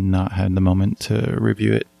it and not had the moment to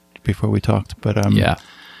review it before we talked, but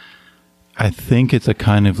I think it's a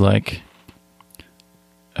kind of like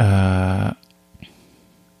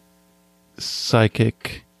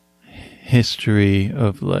psychic history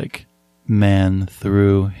of like man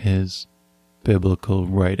through his biblical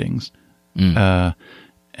writings.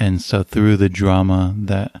 And so through the drama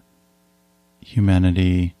that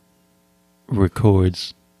humanity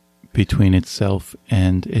records between itself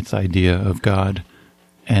and its idea of God,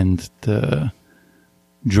 and the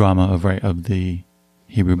drama of the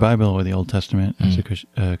Hebrew Bible or the Old Testament, as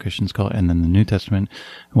the Christians call it, and then the New Testament,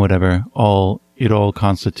 whatever, it all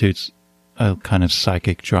constitutes a kind of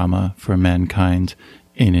psychic drama for mankind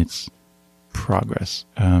in its progress,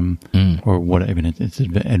 or what even it's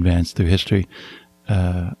advanced through history,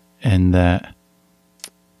 and that.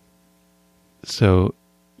 So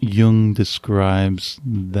Jung describes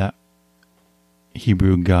that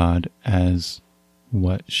Hebrew God as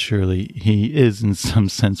what surely he is in some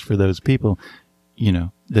sense for those people.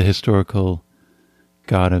 The historical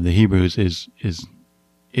God of the Hebrews is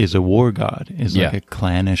a war god, is like a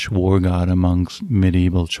clannish war god amongst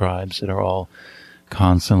medieval tribes that are all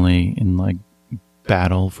constantly in like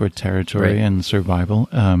battle for territory and survival.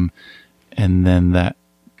 And then that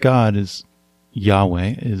God is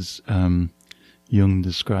Yahweh, is Jung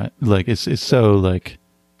described like it's so like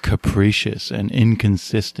capricious and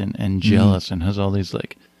inconsistent and jealous and has all these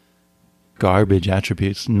like garbage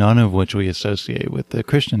attributes, none of which we associate with the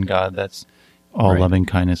Christian God that's all loving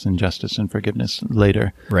kindness and justice and forgiveness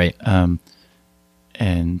later. Right. But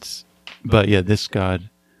this God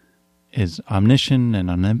is omniscient and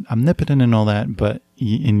omnipotent and all that, but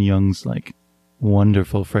in Jung's like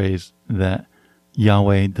wonderful phrase that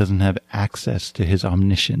Yahweh doesn't have access to his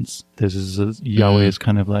omniscience. Yahweh is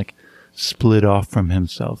kind of like split off from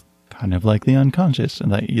himself, kind of like the unconscious,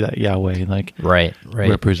 and that Yahweh like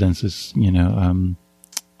represents this,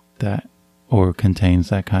 that or contains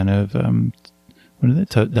that kind of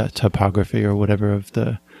that topography or whatever of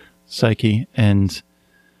the psyche, and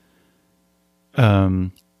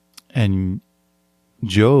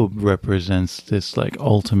Job represents this like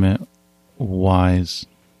ultimate wise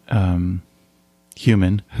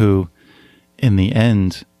human who, in the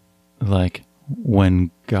end, like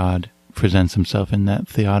when God presents himself in that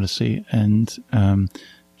theodicy, and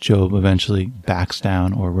Job eventually backs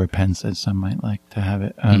down or repents, as some might like to have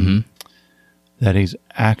it, that he's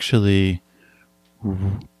actually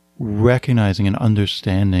recognizing and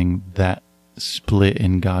understanding that split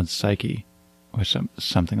in God's psyche, or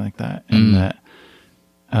something like that, and that,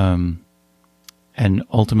 and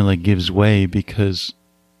ultimately gives way because,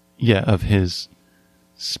 of his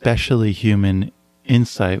specially human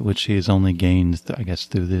insight, which he has only gained, I guess,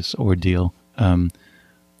 through this ordeal,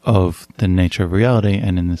 of the nature of reality,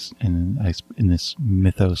 and in this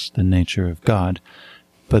mythos, the nature of God.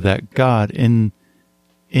 But that God in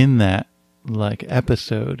that like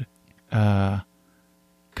episode,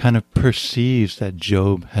 kind of perceives that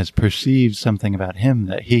Job has perceived something about him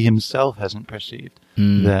that he himself hasn't perceived.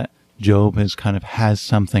 That Job has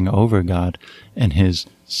something over God, and his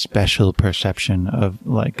special perception of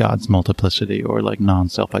like God's multiplicity or like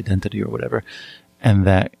non-self identity or whatever, and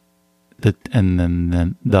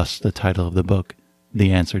then thus the title of the book,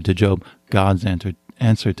 The Answer to Job. God's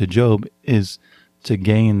answer to Job is to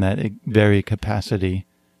gain that very capacity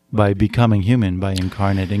by becoming human, by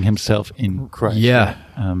incarnating himself in Christ. Yeah.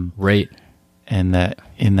 Right. And that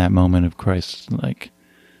in that moment of Christ's like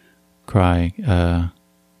cry,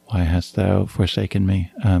 why hast thou forsaken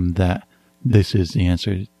me? That this is the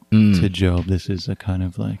answer to Job. This is a kind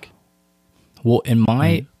of like, well, in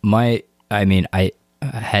I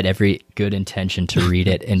had every good intention to read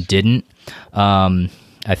it and didn't.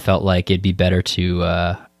 I felt like it'd be better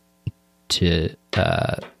to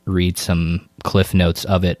read some cliff notes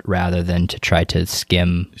of it rather than to try to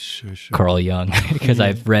skim Carl Jung, because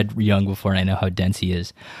I've read Jung before and I know how dense he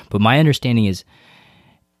is. But my understanding is,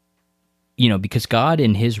 because God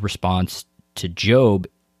in his response to Job,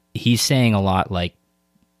 he's saying a lot like,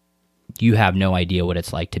 you have no idea what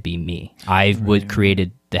it's like to be me. I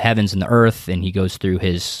created the heavens and the earth, and he goes through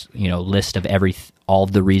his list of all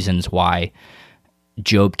the reasons why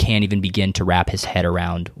Job can't even begin to wrap his head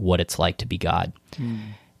around what it's like to be God.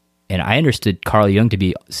 And I understood Carl Jung to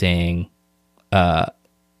be saying, God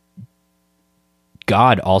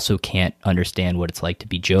also can't understand what it's like to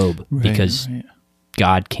be Job, because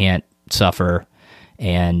God can't suffer,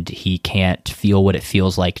 and he can't feel what it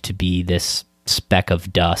feels like to be this speck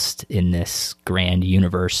of dust in this grand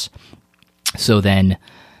universe. So then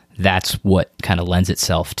that's what kind of lends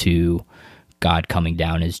itself to God coming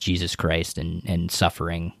down as Jesus Christ and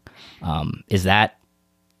suffering. Is that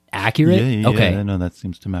accurate? Yeah, okay. No, that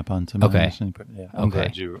seems to map onto my understanding. Yeah, I'm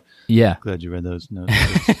glad you read those notes.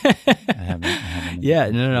 I haven't. Yeah,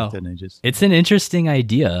 no. It's an interesting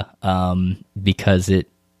idea, because they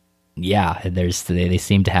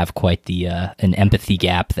seem to have quite the an empathy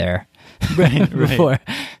gap there. Right. Before,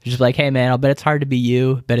 just like, hey man, I'll bet it's hard to be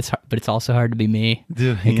you, but it's also hard to be me.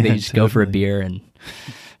 They just go for a beer and.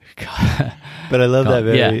 But I love that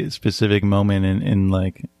very specific moment in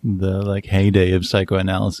like the like heyday of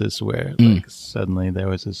psychoanalysis, where like suddenly there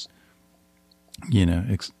was this,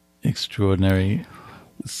 extraordinary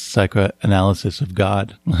psychoanalysis of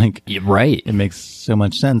God. Like, it makes so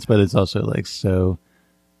much sense, but it's also like so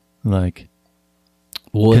like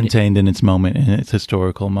contained in its moment, in its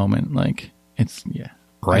historical moment. Like it's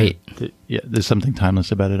there's something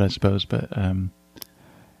timeless about it, I suppose. But I mean,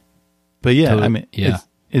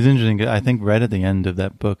 it's interesting. I think right at the end of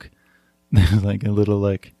that book, there's like a little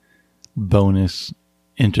like bonus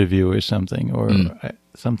interview or something, or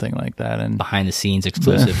something like that, and behind the scenes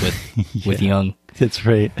exclusive with Jung. That's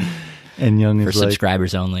right. And Jung is for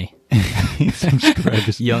subscribers only.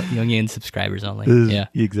 Jungian subscribers only.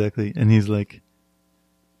 Exactly. And he's like,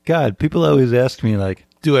 God, people always ask me like,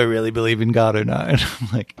 do I really believe in God or not? And I'm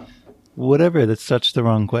like, whatever. That's such the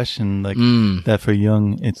wrong question. Like that for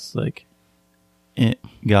Jung, it's like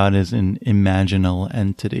God is an imaginal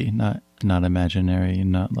entity, not imaginary,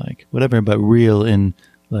 not like whatever, but real in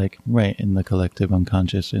like in the collective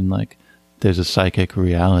unconscious. In like there's a psychic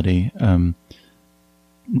reality,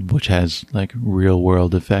 which has like real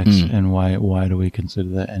world effects. And why do we consider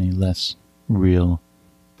that any less real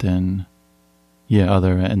than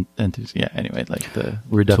other entities? Anyway, like the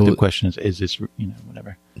reductive question is this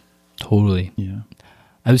whatever. Totally.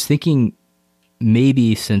 I was thinking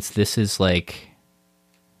maybe, since this is like,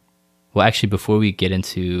 well, actually, before we get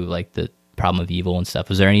into like the problem of evil and stuff,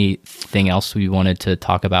 was there anything else we wanted to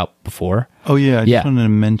talk about before? Oh yeah, I just wanted to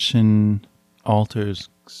mention Alter's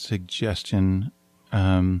suggestion.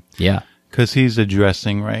 Because he's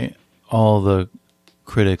addressing all the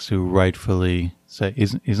critics who rightfully say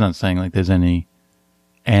he's not saying like there's any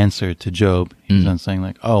answer to Job. He's not saying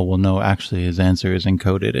like, oh well, no, actually his answer is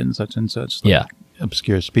encoded in such and such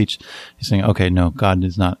obscure speech. He's saying, okay, no, God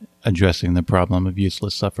is not addressing the problem of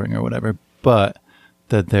useless suffering or whatever, but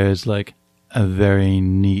that there's like a very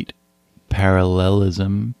neat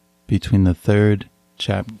parallelism between the third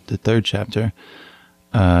chapter,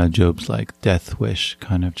 Job's like death wish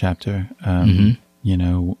kind of chapter,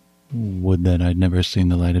 would that I'd never seen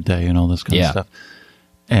the light of day and all this kind of stuff,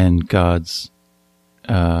 and God's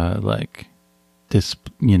like this,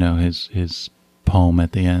 his poem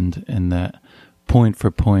at the end, and that point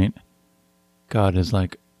for point God is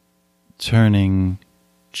like turning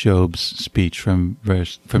Job's speech from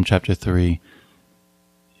chapter 3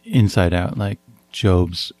 inside out. Like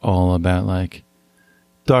Job's all about like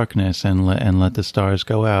darkness and let the stars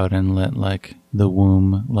go out and let like the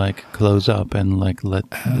womb like close up and like let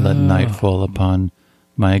night fall upon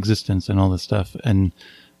my existence and all this stuff. And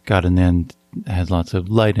God in the end has lots of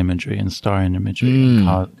light imagery and star imagery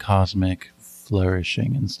and cosmic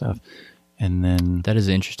flourishing and stuff. And then that is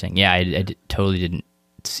interesting. Yeah, I totally didn't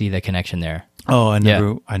see the connection there. Oh, I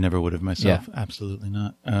never would have myself. Yeah. Absolutely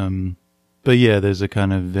not. But yeah, there's a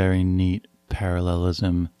kind of very neat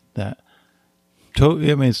parallelism that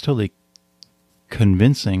it's totally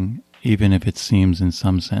convincing, even if it seems in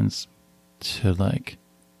some sense to like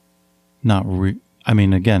not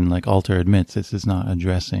again, like Alter admits, this is not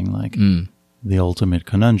addressing like the ultimate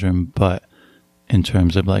conundrum, but in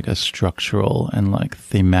terms of like a structural and like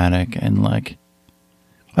thematic and like,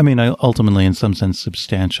 ultimately in some sense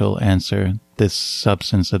substantial answer, this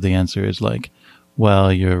substance of the answer is like,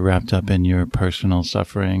 well, you're wrapped up in your personal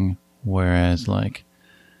suffering, whereas like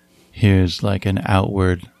here's like an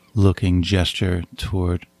outward looking gesture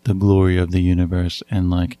toward the glory of the universe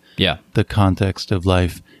and like the context of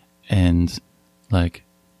life, and like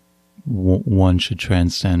one should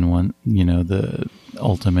transcend the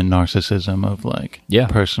ultimate narcissism of like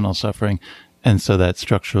personal suffering. And so that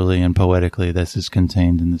structurally and poetically this is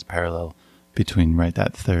contained in this parallel between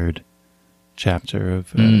that third chapter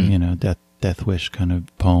of Death Wish kind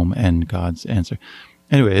of poem and God's answer.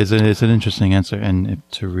 Anyway, it's an interesting answer, and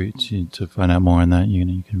to find out more on that,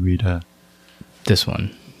 you can read this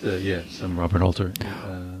one. Some Robert Alter,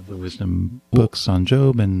 the wisdom books on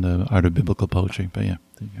Job and the art of biblical poetry. But yeah,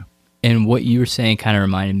 there you go. And what you were saying kind of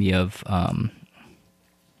reminded me of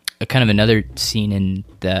a kind of another scene in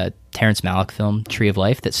the Terrence Malick film Tree of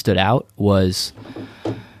Life that stood out was,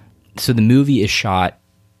 so the movie is shot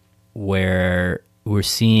where we're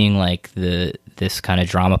seeing like this kind of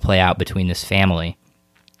drama play out between this family,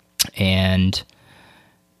 and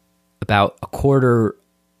about a quarter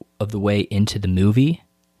of the way into the movie,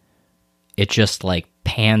 it just like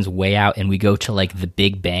pans way out and we go to like the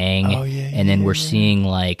Big Bang, and then we're seeing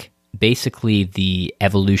like basically the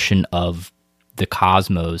evolution of the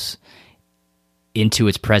cosmos into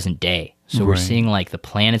its present day. So we're seeing like the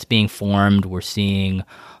planets being formed, we're seeing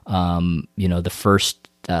the first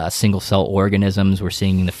single cell organisms, we're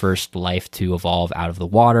seeing the first life to evolve out of the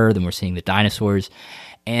water, then we're seeing the dinosaurs.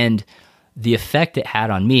 And the effect it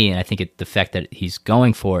had on me, and I think the effect that he's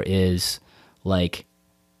going for, is like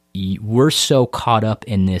we're so caught up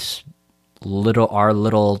in this our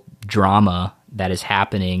little drama that is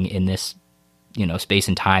happening in this space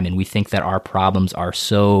and time, and we think that our problems are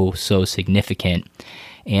so significant,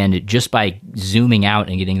 and just by zooming out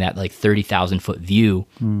and getting that like 30,000 foot view,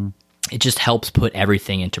 it just helps put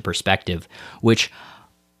everything into perspective, which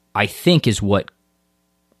I think is what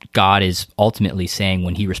God is ultimately saying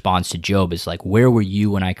when he responds to Job, is like, where were you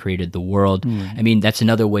when I created the world? That's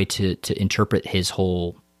another way to interpret his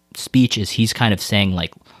whole speech, is he's kind of saying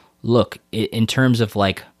like, look, in terms of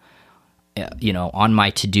like, on my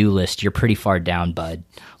to-do list, you're pretty far down, bud.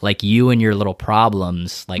 Like you and your little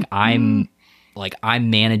problems, like I'm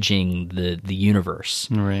managing the universe.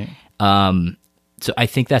 Right. So I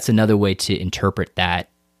think that's another way to interpret that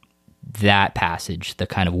passage, the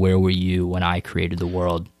kind of where were you when I created the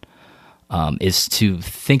world, is to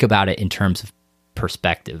think about it in terms of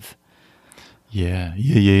perspective. Yeah.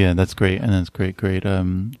 That's great, and that's great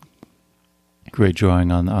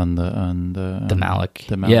drawing on the Malick.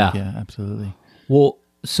 The Malick, yeah, absolutely. Well,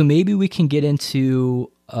 so maybe we can get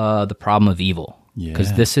into the problem of evil,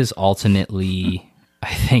 because this is ultimately,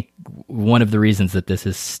 I think, one of the reasons that this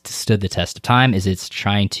has stood the test of time is it's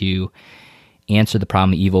trying to answer the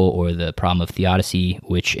problem of evil, or the problem of theodicy,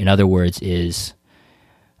 which in other words is,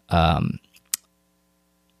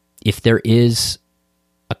 if there is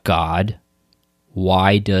a God,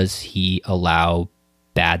 why does he allow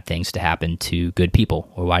bad things to happen to good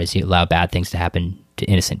people? Or why does he allow bad things to happen to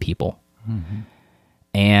innocent people? Mm-hmm.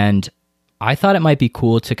 And I thought it might be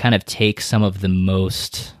cool to kind of take some of the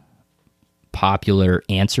most popular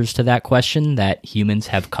answers to that question that humans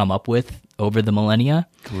have come up with over the millennia.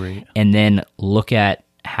 Great. And then look at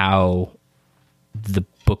how the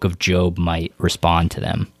book of Job might respond to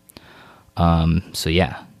them.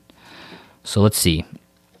 So let's see.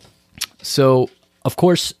 So, of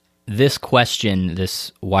course, this question,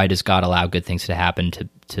 why does God allow good things to happen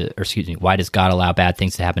why does God allow bad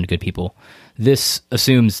things to happen to good people? This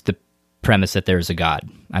assumes the premise that there is a God.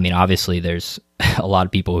 Obviously, there's a lot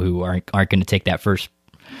of people who aren't going to take that first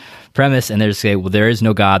premise and they're just say, well, there is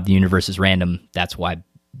no God, the universe is random, that's why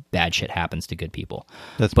bad shit happens to good people.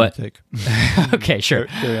 That's my take. Okay, sure.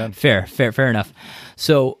 Carry on. Fair enough.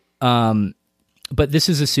 So, but this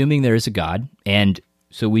is assuming there is a God, and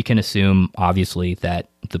so we can assume, obviously, that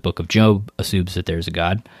the Book of Job assumes that there's a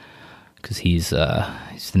God, because he's the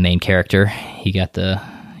main character. He got the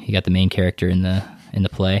main character in the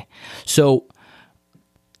play. So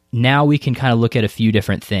now we can kind of look at a few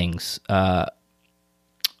different things.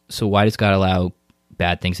 So why does God allow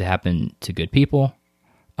bad things to happen to good people?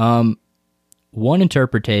 One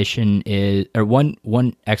interpretation is, or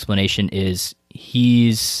one explanation is,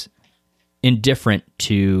 he's indifferent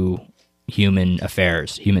to human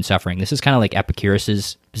affairs, human suffering. This is kind of like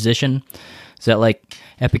Epicurus's position. Is that like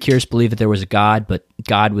Epicurus believed that there was a God, but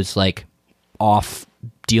God was like off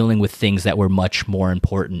dealing with things that were much more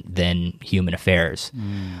important than human affairs,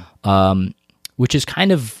 which is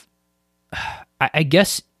kind of, I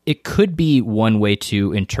guess it could be one way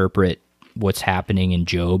to interpret what's happening in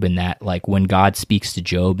Job, and that like when God speaks to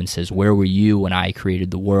Job and says, "Where were you when I created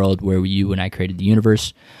the world? Where were you when I created the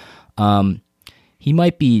universe?" He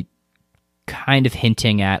might be kind of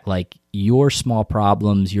hinting at like, your small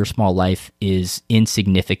problems, your small life is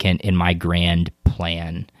insignificant in my grand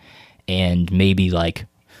plan, and maybe like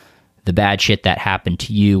the bad shit that happened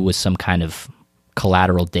to you was some kind of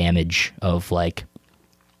collateral damage of like,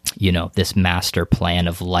 you know, this master plan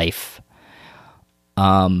of life.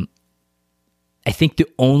 I think the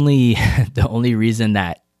only reason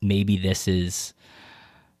that maybe this is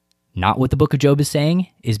not what the Book of Job is saying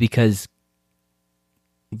is because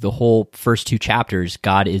the whole first 2 chapters,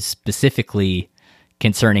 God is specifically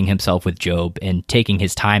concerning himself with Job and taking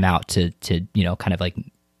his time out to you know, kind of like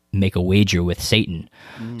make a wager with Satan.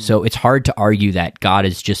 So it's hard to argue that God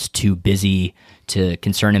is just too busy to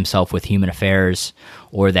concern himself with human affairs,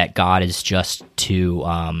 or that God is just too,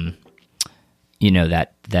 you know,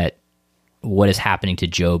 that what is happening to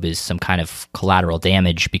Job is some kind of collateral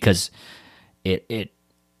damage, because it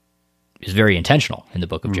is very intentional in the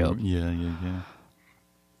Book of Job. Yeah,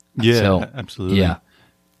 So, absolutely. yeah.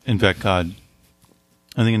 In fact, God,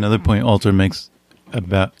 I think another point Alter makes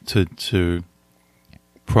about to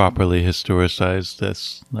properly historicize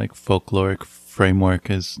this like folkloric framework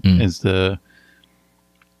is the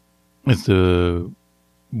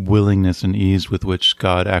willingness and ease with which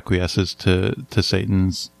God acquiesces to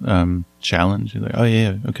Satan's challenge. He's like, oh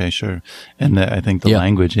yeah, okay, sure. And I think the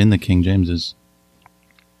language in the King James is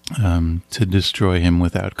to destroy him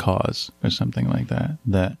without cause, or something like that.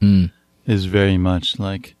 That is very much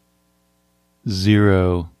like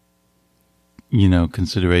zero, you know,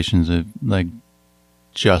 considerations of like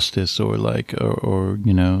justice or like or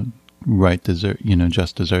you know, right desert, you know,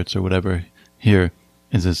 just desserts or whatever. Here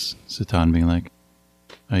is this Satan being like,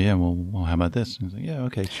 oh yeah, well how about this? And he's like, yeah,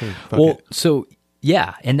 okay, sure. Fuck it. So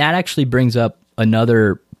yeah, and that actually brings up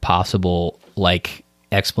another possible like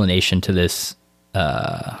explanation to this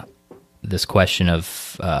this question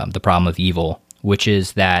of the problem of evil, which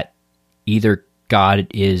is that either God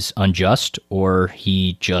is unjust, or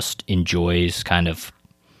he just enjoys kind of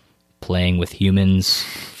playing with humans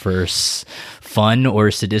for fun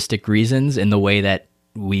or sadistic reasons, in the way that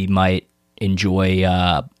we might enjoy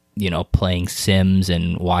you know, playing Sims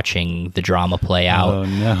and watching the drama play out. Oh,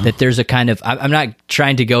 no. That there's a kind of, I'm not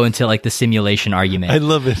trying to go into like the simulation argument. I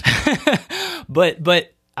love it.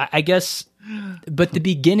 but I guess, but the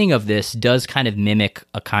beginning of this does kind of mimic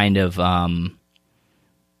a kind of,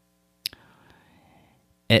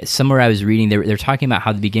 somewhere I was reading, they're talking about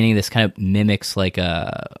how the beginning of this kind of mimics like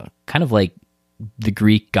a kind of like the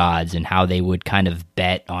Greek gods, and how they would kind of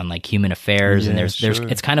bet on like human affairs. Yeah, and there's sure.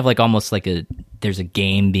 it's kind of like almost like there's a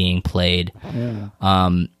game being played,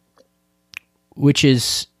 which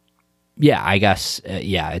is, yeah, I guess,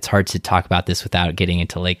 it's hard to talk about this without getting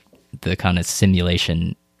into like the kind of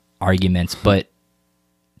simulation arguments, but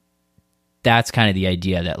that's kind of the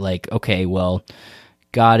idea that like, okay, well,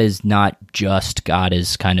 God is not just, God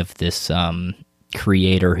is kind of this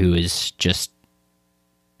creator who is just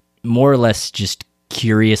more or less just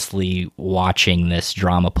curiously watching this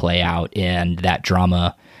drama play out, and that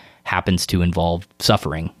drama happens to involve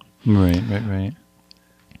suffering. Right.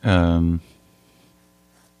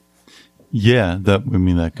 Yeah,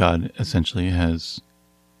 that God essentially has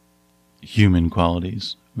human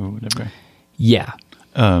qualities or whatever. Yeah.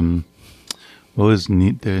 What was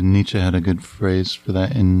Nietzsche had a good phrase for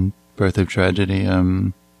that in Birth of Tragedy.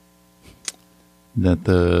 That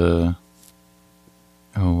the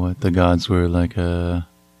gods were like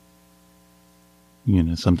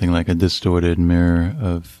something like a distorted mirror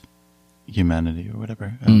of humanity or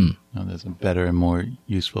whatever. No, there's a better and more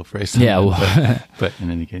useful phrase. Yeah, but in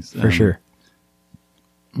any case, for sure.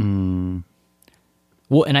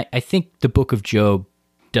 Well, and I think the book of Job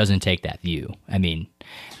doesn't take that view. I mean,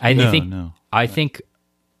 I think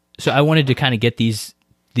so. I wanted to kind of get these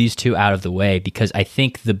two out of the way because I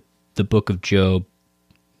think the book of Job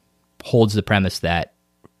holds the premise that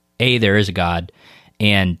there is a God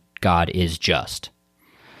and God is just.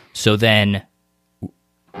 So then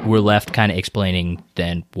we're left kind of explaining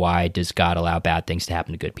then why does God allow bad things to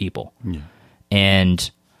happen to good people? Yeah.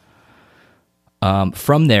 And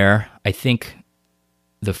from there, I think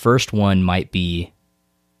the first one might be,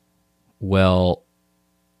 well,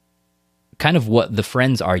 kind of what the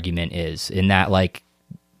Friends argument is, in that like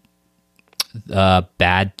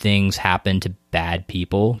bad things happen to bad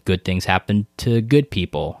people, good things happen to good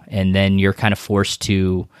people, and then you're kind of forced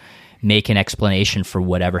to make an explanation for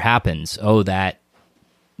whatever happens. Oh, that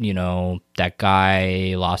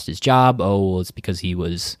guy lost his job. Oh, well, it's because he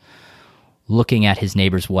was looking at his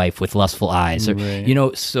neighbor's wife with lustful eyes, or right.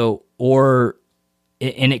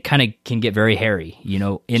 And it kind of can get very hairy,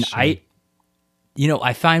 and sure.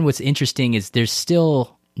 I find what's interesting is there's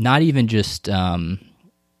still not even just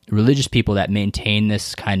religious people that maintain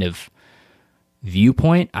this kind of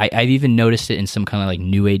viewpoint. I've even noticed it in some kind of like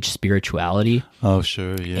New Age spirituality. Oh,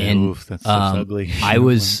 sure, yeah. And oof, that's ugly. I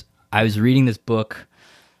was reading this book.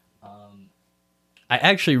 I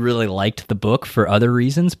actually really liked the book for other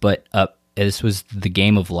reasons, but this was The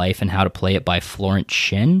Game of Life and How to Play It by Florence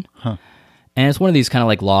Shin. Huh. And it's one of these kind of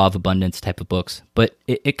like law of abundance type of books, but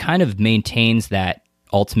it kind of maintains that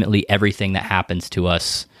ultimately everything that happens to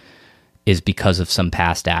us is because of some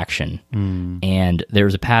past action. And there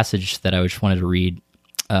was a passage that I just wanted to read.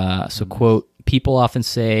 So quote, "People often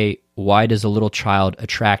say, why does a little child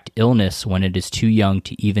attract illness when it is too young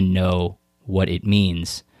to even know what it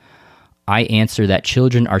means? I answer that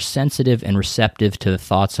children are sensitive and receptive to the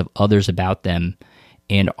thoughts of others about them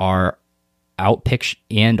and often outpicture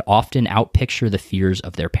the fears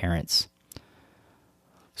of their parents."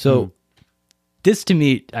 So this to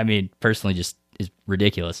me, I mean, personally just is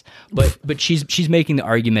ridiculous. But she's making the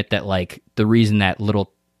argument that like the reason that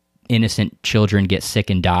little innocent children get sick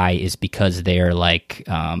and die is because they're like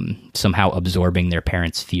somehow absorbing their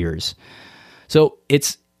parents' fears. So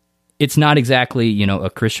it's not exactly, a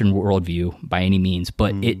Christian worldview by any means,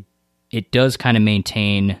 but it does kind of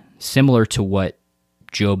maintain similar to what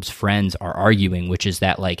Job's friends are arguing, which is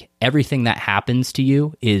that like everything that happens to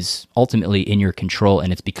you is ultimately in your control,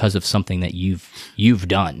 and it's because of something that you've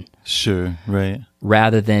done. Sure, right.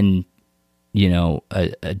 Rather than,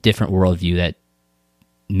 a different worldview that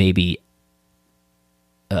maybe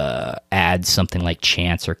adds something like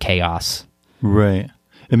chance or chaos. Right.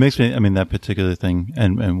 It makes me, that particular thing,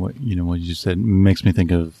 and what what you said makes me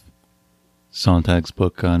think of Sontag's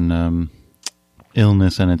book on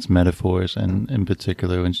illness and its metaphors, and in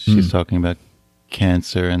particular when she's talking about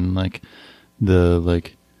cancer and like the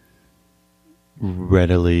like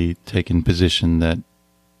readily taken position that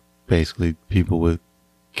basically people with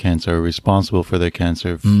cancer are responsible for their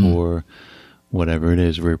cancer for whatever it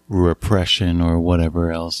is, repression or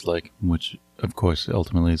whatever else, like, which of course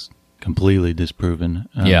ultimately is completely disproven.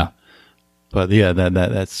 But yeah,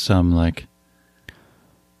 that's some like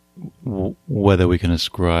whether we can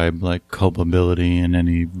ascribe like culpability in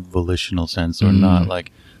any volitional sense or not,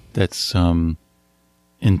 like that's some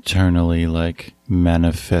internally like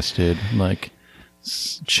manifested like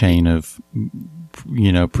chain of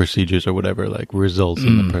procedures or whatever like results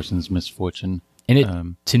in the person's misfortune. And it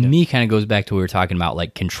to me kind of goes back to what we were talking about,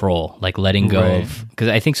 like control, like letting go of, because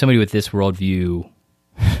I think somebody with this worldview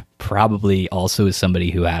probably also is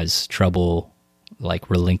somebody who has trouble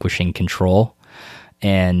like relinquishing control.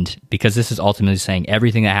 And because this is ultimately saying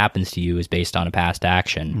everything that happens to you is based on a past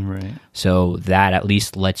action. Right. So that at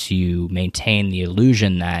least lets you maintain the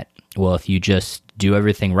illusion that, well, if you just do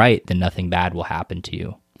everything right, then nothing bad will happen to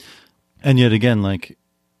you. And yet again, like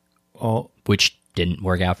which didn't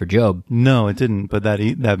work out for Job. No, it didn't. But that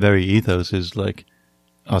very ethos is like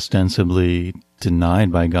ostensibly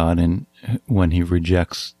denied by God, and when he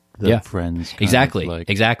rejects the friends.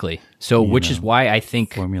 Exactly. So, which is why I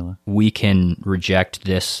think formula. We can reject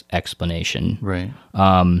this explanation. Right.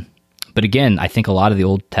 But again, I think a lot of the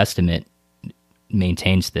Old Testament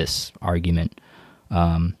maintains this argument.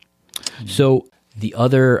 So the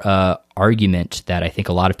other argument that I think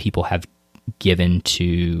a lot of people have given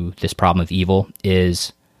to this problem of evil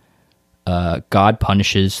is God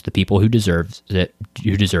punishes the people who deserve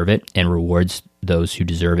it, and rewards those who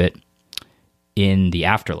deserve it in the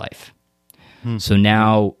afterlife. So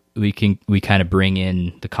now we kind of bring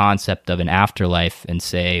in the concept of an afterlife and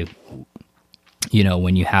say,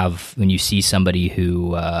 when you see somebody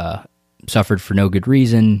who suffered for no good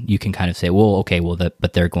reason, you can kind of say,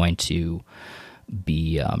 but they're going to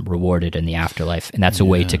be rewarded in the afterlife, and that's a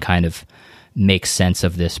way to kind of make sense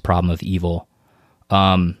of this problem of evil.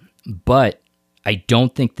 But I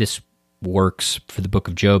don't think this works for the Book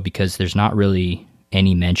of Job because there's not really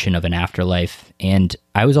any mention of an afterlife. And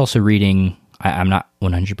I was also reading, I'm not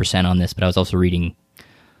 100% on this, but I was also reading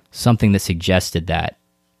something that suggested that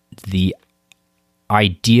the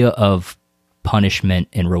idea of punishment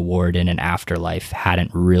and reward in an afterlife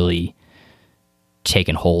hadn't really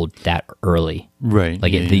taken hold that early. Right.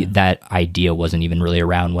 Like that idea wasn't even really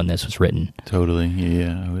around when this was written. Totally.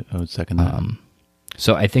 Yeah, I would second that.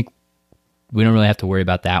 So I think we don't really have to worry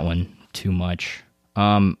about that one too much.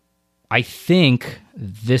 I think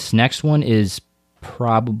this next one is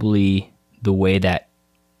probably the way that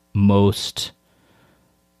most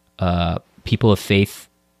people of faith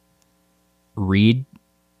read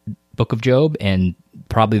Book of Job, and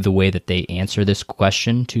probably the way that they answer this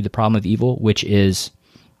question to the problem of evil, which is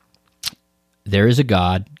there is a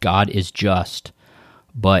God, God is just,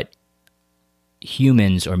 but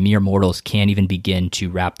humans or mere mortals can't even begin to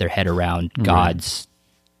wrap their head around God's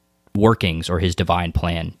workings or his divine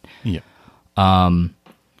plan. Yeah.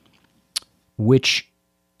 Which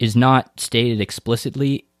is not stated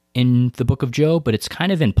explicitly in the Book of Job, but it's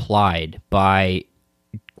kind of implied by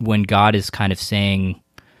when God is kind of saying,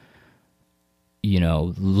 you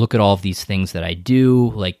know, look at all of these things that I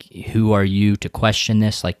do. Like, who are you to question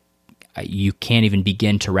this? Like, you can't even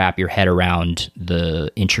begin to wrap your head around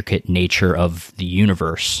the intricate nature of the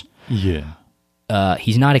universe. Yeah.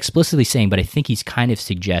 He's not explicitly saying, but I think he's kind of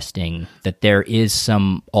suggesting that there is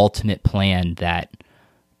some ultimate plan that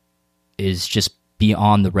is just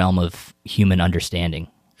beyond the realm of human understanding.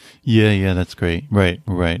 Yeah, that's great. Right.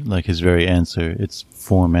 Like his very answer, it's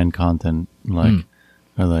form and content. Like,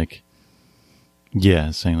 or like,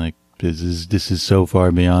 yeah, saying like this is so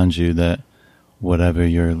far beyond you that whatever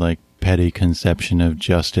your like petty conception of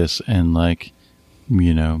justice and like,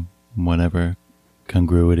 you know, whatever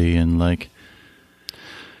congruity and like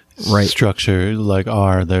structure like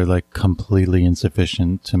they're like completely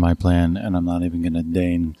insufficient to my plan, and I'm not even going to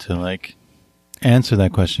deign to like answer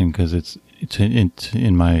that question because it's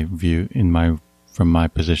in my view, from my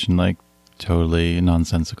position, like totally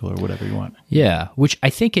nonsensical or whatever you want. Yeah, which I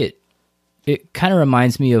think it kind of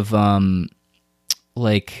reminds me of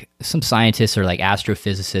like some scientists or like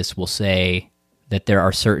astrophysicists will say that there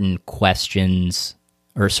are certain questions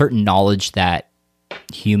or certain knowledge that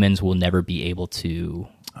humans will never be able to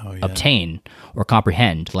obtain or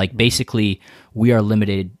comprehend. Like basically we are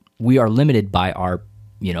limited by our,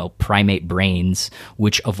 you know, primate brains,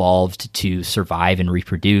 which evolved to survive and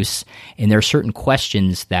reproduce. And there are certain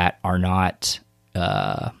questions that are not,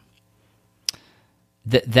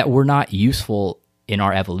 that were not useful in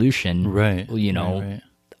our evolution. Right. You know, right.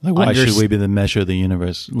 Like why should we be the measure of the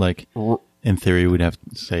universe? Like in theory, we'd have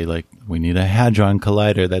to say like, we need a hadron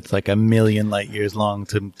collider that's like 1,000,000 light years long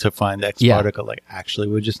to find X particle. Like actually,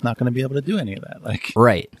 we're just not going to be able to do any of that. Like,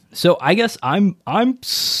 right. So I guess I'm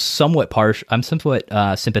somewhat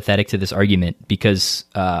sympathetic to this argument because,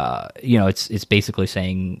 you know, it's basically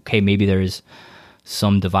saying, okay, maybe there's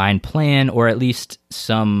some divine plan or at least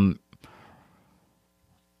some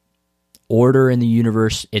order in the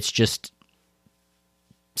universe. It's just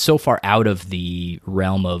so far out of the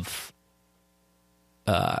realm of,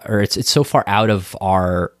 or it's so far out of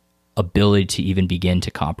our ability to even begin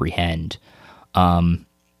to comprehend. And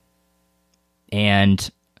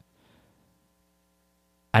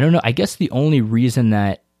I don't know, I guess the only reason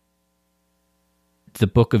that the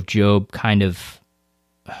Book of Job kind of,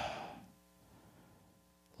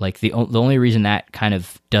 like the only reason that kind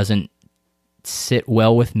of doesn't sit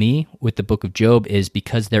well with me with the Book of Job is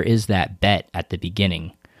because there is that bet at the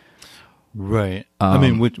beginning. Right. I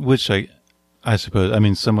mean, which I suppose, I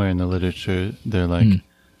mean, somewhere in the literature, they're like,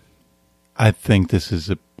 I think this is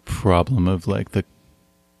a problem of like the,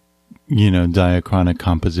 you know, diachronic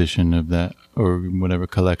composition of that or whatever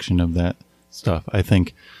collection of that stuff. I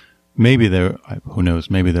think maybe who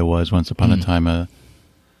knows, maybe there was once upon a time a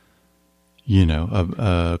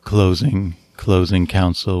closing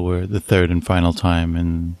council where the third and final time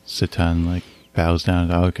and Satan like bows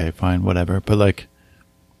down. Okay, fine, whatever. But like,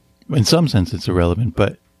 in some sense, it's irrelevant.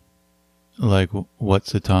 But like, what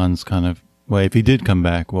Satan's kind of, well, if he did come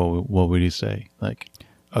back, what would he say? Like,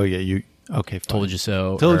 oh yeah, okay, fine. Told you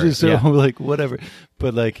so. Told you so. Yeah. Like, whatever.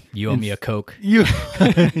 But like, you owe me a Coke. You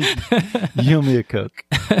owe me a Coke.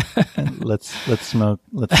 And let's smoke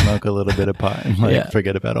a little bit of pot and like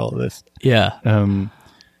forget about all of this. Yeah.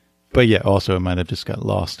 But yeah, also it might have just got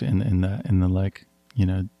lost in the like, you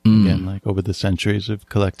know, again, like over the centuries of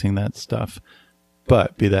collecting that stuff.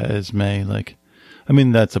 But be that as may, like, I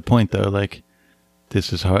mean, that's a point though. Like,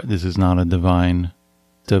 this is hard. This is not a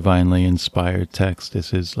divinely inspired text.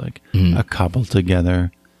 This is like a cobbled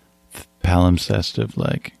together palimpsest of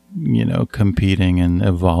like, you know, competing and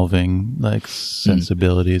evolving like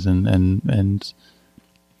sensibilities and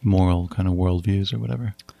moral kind of worldviews or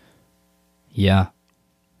whatever. Yeah,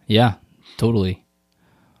 totally.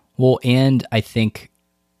 Well, and I think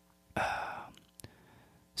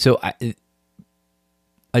so. I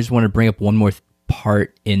just want to bring up one more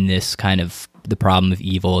part in this kind of the problem of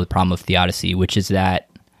evil, the problem of theodicy, which is that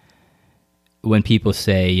when people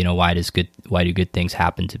say, you know, why do good things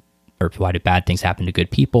happen to, or why do bad things happen to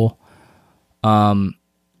good people? It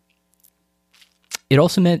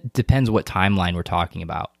also depends what timeline we're talking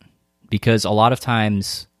about, because a lot of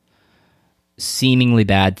times seemingly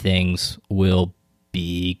bad things will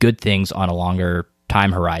be good things on a longer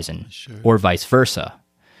time horizon, or vice versa.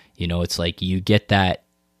 You know, it's like you get that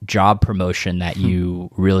job promotion that you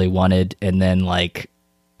really wanted, and then like,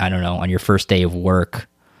 I don't know, on your first day of work,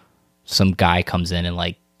 some guy comes in and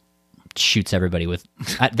like shoots everybody with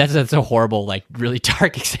that's a horrible, like really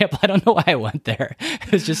dark example. I don't know why I went there.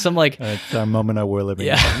 It's just some like it's our moment that we're living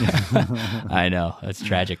in. I know, that's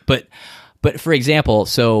tragic. But for example,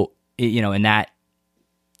 so you know, in that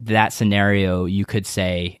scenario, you could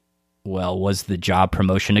say, well, was the job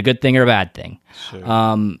promotion a good thing or a bad thing? Sure.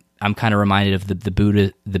 I'm kind of reminded of the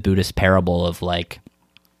Buddhist parable of like,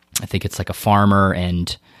 I think it's like a farmer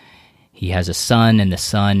and he has a son, and the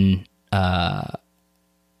son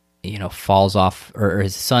you know, falls off, or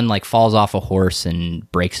his son like falls off a horse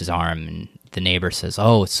and breaks his arm, and the neighbor says,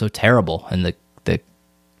 "Oh, it's so terrible." And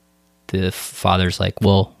the father's like,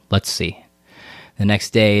 "Well, let's see." The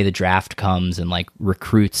next day, the draft comes and like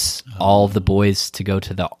recruits all of the boys to go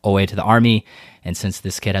away to the army. And since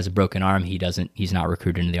this kid has a broken arm, he's not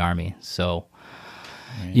recruited into the army. So,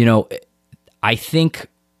 you know, I think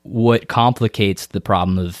what complicates the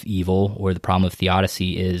problem of evil or the problem of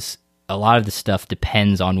theodicy is a lot of the stuff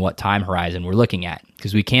depends on what time horizon we're looking at.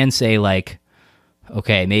 Because we can say like,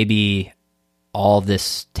 okay, maybe all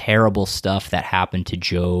this terrible stuff that happened to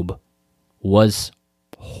Job was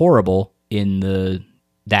horrible in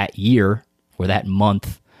that year or that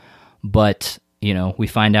month, but you know, we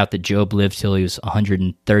find out that Job lived till he was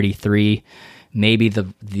 133. Maybe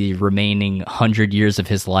the remaining 100 years of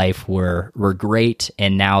his life were great,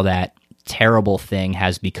 and now that terrible thing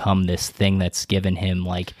has become this thing that's given him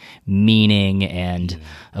like meaning and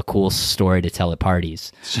a cool story to tell at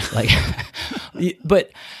parties. Like,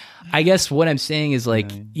 but I guess what I'm saying is like,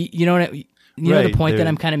 you know what the point that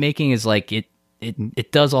I'm kind of making is like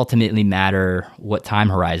it does ultimately matter what time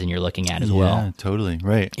horizon you're looking at as well. Yeah, totally.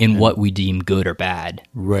 Right. In what we deem good or bad.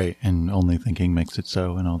 Right. And only thinking makes it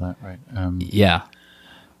so and all that. Right. Yeah.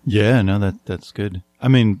 Yeah, no, that's good. I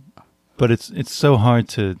mean, but it's so hard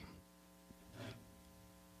to,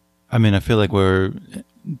 I mean, I feel like we're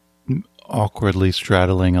awkwardly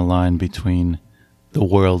straddling a line between the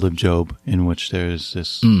world of Job, in which there's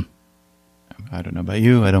this, I don't know about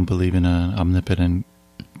you, I don't believe in an omnipotent,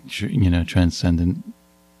 you know, transcendent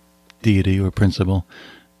deity or principle.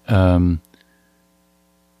 You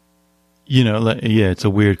know, yeah, it's a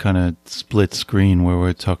weird kind of split screen where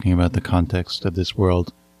we're talking about the context of this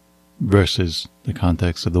world versus the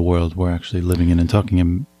context of the world we're actually living in and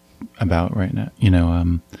talking about right now. You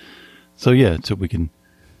know, so yeah, so we can.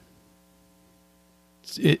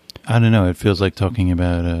 I don't know. It feels like talking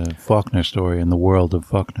about a Faulkner story in the world of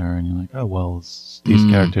Faulkner, and you're like, oh well, these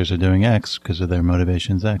characters are doing X because of their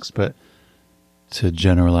motivations X. But to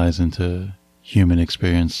generalize into human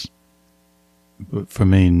experience, for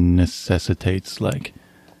me, necessitates like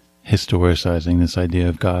historicizing this idea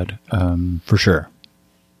of God. For sure.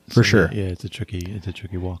 For sure. Yeah, it's a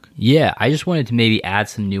tricky walk. Yeah, I just wanted to maybe add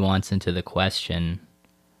some nuance into the question.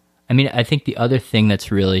 I mean, I think the other thing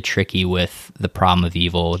that's really tricky with the problem of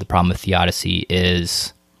evil, the problem of theodicy,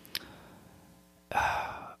 is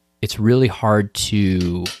it's really hard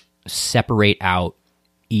to separate out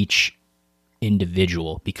each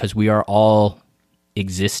individual because we are all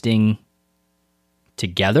existing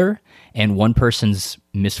together, and one person's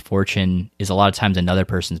misfortune is a lot of times another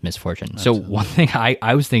person's misfortune. Absolutely. So one thing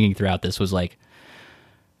I was thinking throughout this was like,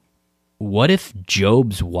 what if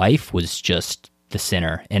Job's wife was just the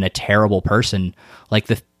sinner and a terrible person? Like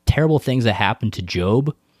the terrible things that happened to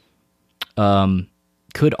Job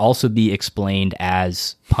could also be explained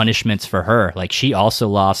as punishments for her. Like she also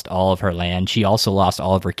lost all of her land. She also lost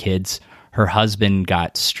all of her kids. Her husband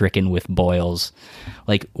got stricken with boils.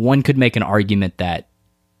 Like one could make an argument that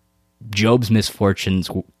Job's misfortunes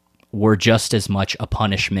were just as much a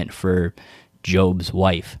punishment for Job's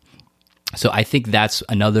wife. So I think that's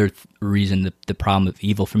another reason the problem of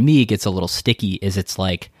evil for me gets a little sticky is it's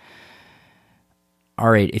like, all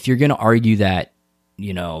right, if you're going to argue that,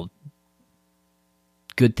 you know,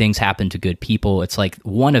 good things happen to good people, it's like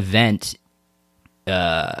one event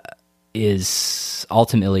is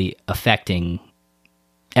ultimately affecting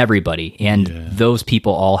everybody. And those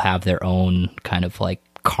people all have their own kind of like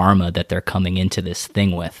karma that they're coming into this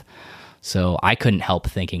thing with. So I couldn't help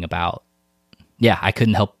thinking about, I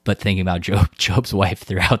couldn't help but thinking about Job's wife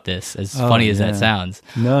throughout this, as funny as that sounds.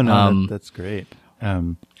 No, that's great.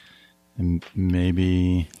 And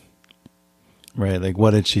maybe, right, like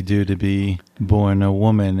what did she do to be born a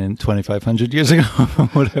woman in 2,500 years ago?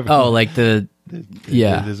 Whatever. Oh, like there's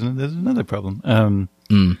another problem.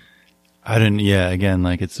 I didn't, again,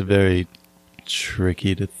 like it's very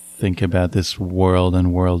tricky to think about this world and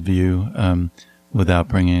worldview without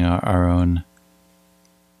bringing our own,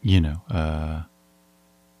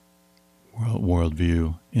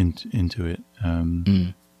 worldview into it.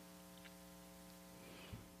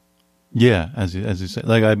 Yeah, as you say,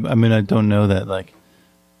 like I mean, I don't know that like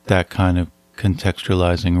that kind of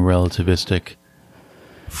contextualizing relativistic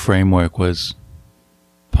framework was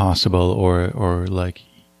possible or like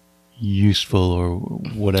useful or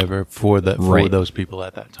whatever for those people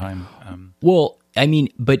at that time. Well, I mean,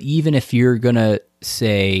 but even if you're gonna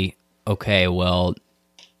say, okay, well,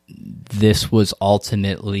 this was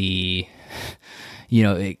ultimately,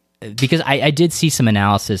 because I did see some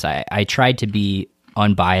analysis. I tried to be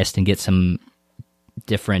unbiased and get some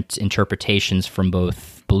different interpretations from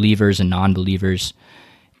both believers and non-believers.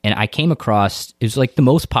 And I came across, it was like the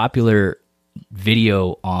most popular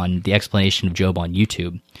video on the explanation of Job on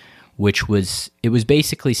YouTube, which was, it was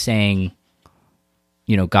basically saying,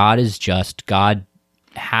 God is just, God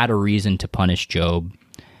had a reason to punish Job,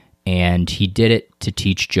 and he did it to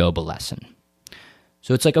teach Job a lesson.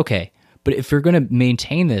 So it's like, okay, but if we're going to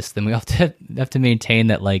maintain this, then we have to maintain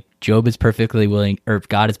that like Job is perfectly willing, or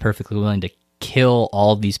God is perfectly willing to kill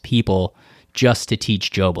all these people just to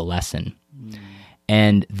teach Job a lesson.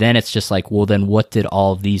 And then it's just like, well, then what did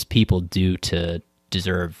all of these people do to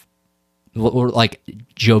deserve, or like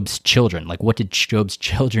Job's children? Like, what did Job's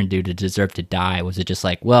children do to deserve to die? Was it just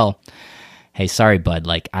like, well, hey, sorry, bud,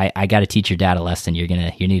 like I got to teach your dad a lesson. You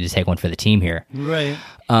need to take one for the team here. Right.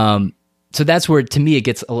 So that's where, to me, it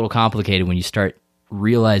gets a little complicated when you start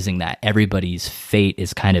realizing that everybody's fate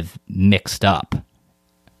is kind of mixed up.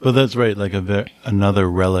 Well, that's right. Like another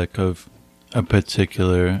relic of a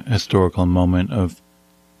particular historical moment of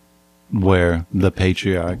where the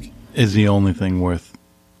patriarch is the only thing worth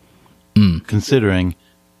considering,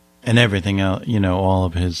 and everything else, all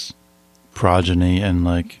of his progeny and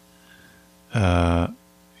like,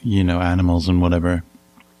 animals and whatever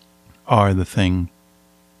are the thing,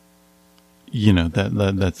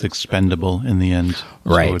 that's expendable in the end.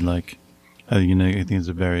 Right. So like, I think it's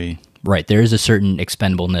a very... Right. There is a certain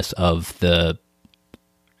expendableness of the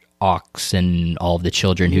ox and all of the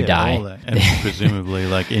children who die. All that. And presumably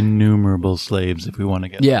like innumerable slaves, if we want to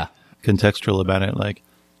get contextual about it. Like,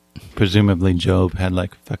 presumably Job had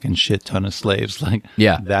like fucking shit ton of slaves. Like,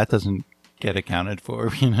 that doesn't get accounted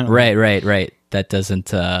for, Right. That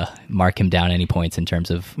doesn't mark him down any points in terms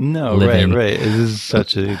of living. Right. It is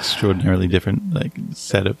such an extraordinarily different like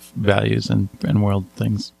set of values and world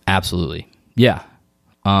things. Absolutely. Yeah.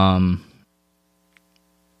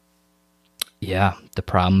 The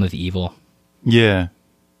problem of evil. Yeah.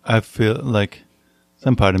 I feel like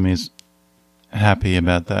some part of me is happy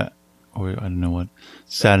about that, or I don't know what,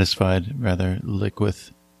 satisfied rather, like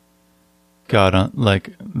with God on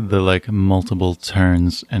like the like multiple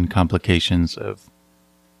turns and complications of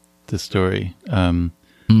the story.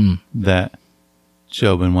 That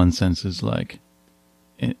Job in one sense is like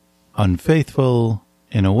unfaithful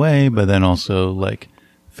in a way, but then also like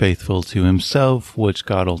faithful to himself, which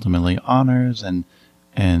God ultimately honors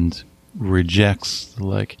and rejects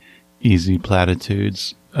like easy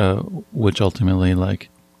platitudes, which ultimately like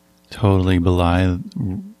totally belie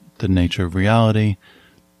the nature of reality.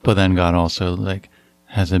 But then God also like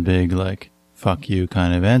has a big like fuck you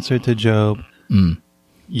kind of answer to Job.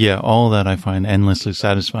 Yeah, all that I find endlessly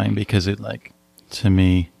satisfying because it like, to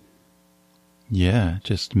me,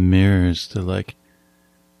 just mirrors the like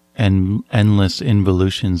endless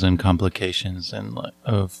involutions and complications and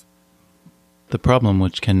of the problem,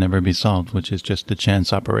 which can never be solved, which is just the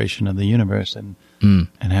chance operation of the universe and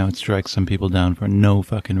how it strikes some people down for no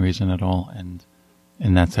fucking reason at all, and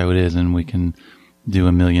that's how it is, and we can do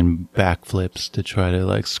a million backflips to try to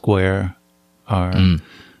like square our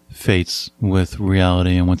fates with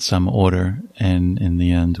reality and with some order, and in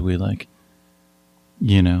the end we like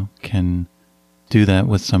can do that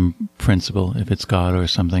with some principle, if it's God or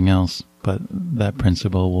something else, but that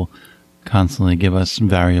principle will constantly give us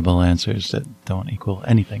variable answers that don't equal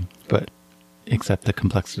anything, but except the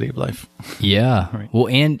complexity of life. Yeah. Right. Well,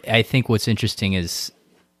 and I think what's interesting is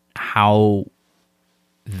how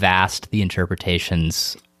vast the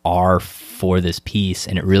interpretations are for this piece,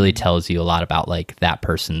 and it really tells you a lot about like that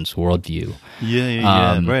person's worldview.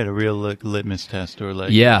 Yeah, right. A real litmus test, or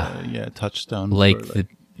like touchstone. Like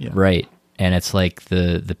right, and it's like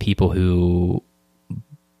the people who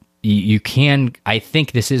you can. I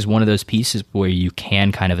think this is one of those pieces where you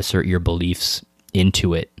can kind of assert your beliefs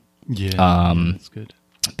into it. Yeah, that's good,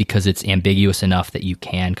 because it's ambiguous enough that you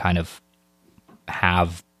can kind of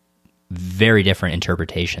have very different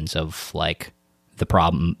interpretations of like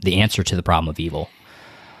the answer to the problem of evil.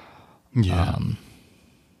 Yeah.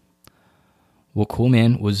 Well, cool,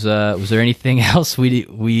 man. Was there anything else we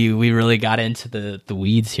really got into the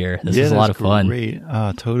weeds here? This was a lot of fun. Great.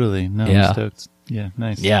 Totally. No, Yeah. I'm stoked. Yeah,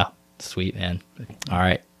 nice. Yeah, sweet, man. All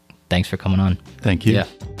right, thanks for coming on. Thank you. Yeah.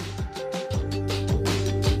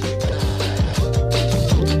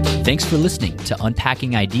 Thanks for listening to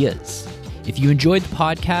Unpacking Ideas. If you enjoyed the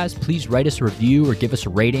podcast, please write us a review or give us a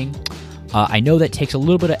rating. I know that takes a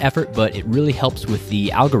little bit of effort, but it really helps with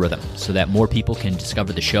the algorithm so that more people can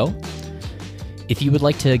discover the show. If you would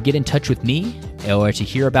like to get in touch with me or to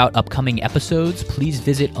hear about upcoming episodes, please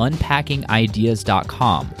visit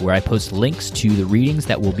unpackingideas.com, where I post links to the readings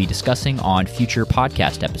that we'll be discussing on future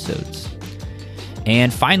podcast episodes.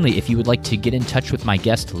 And finally, if you would like to get in touch with my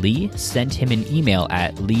guest Lee, send him an email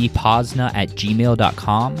at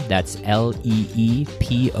leeposna@gmail.com. That's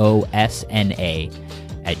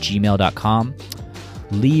leeposna@gmail.com.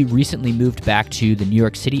 Lee recently moved back to the New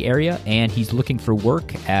York City area, and he's looking for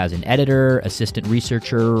work as an editor, assistant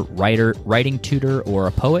researcher, writing tutor, or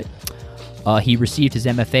a poet. He received his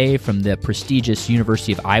MFA from the prestigious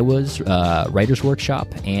University of Iowa's Writers' Workshop,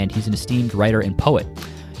 and he's an esteemed writer and poet,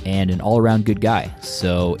 and an all-around good guy.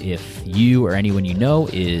 So if you or anyone you know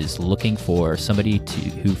is looking for somebody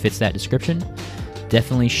who fits that description,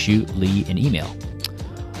 definitely shoot Lee an email.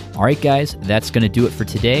 All right, guys, that's going to do it for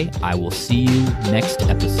today. I will see you next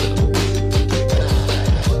episode.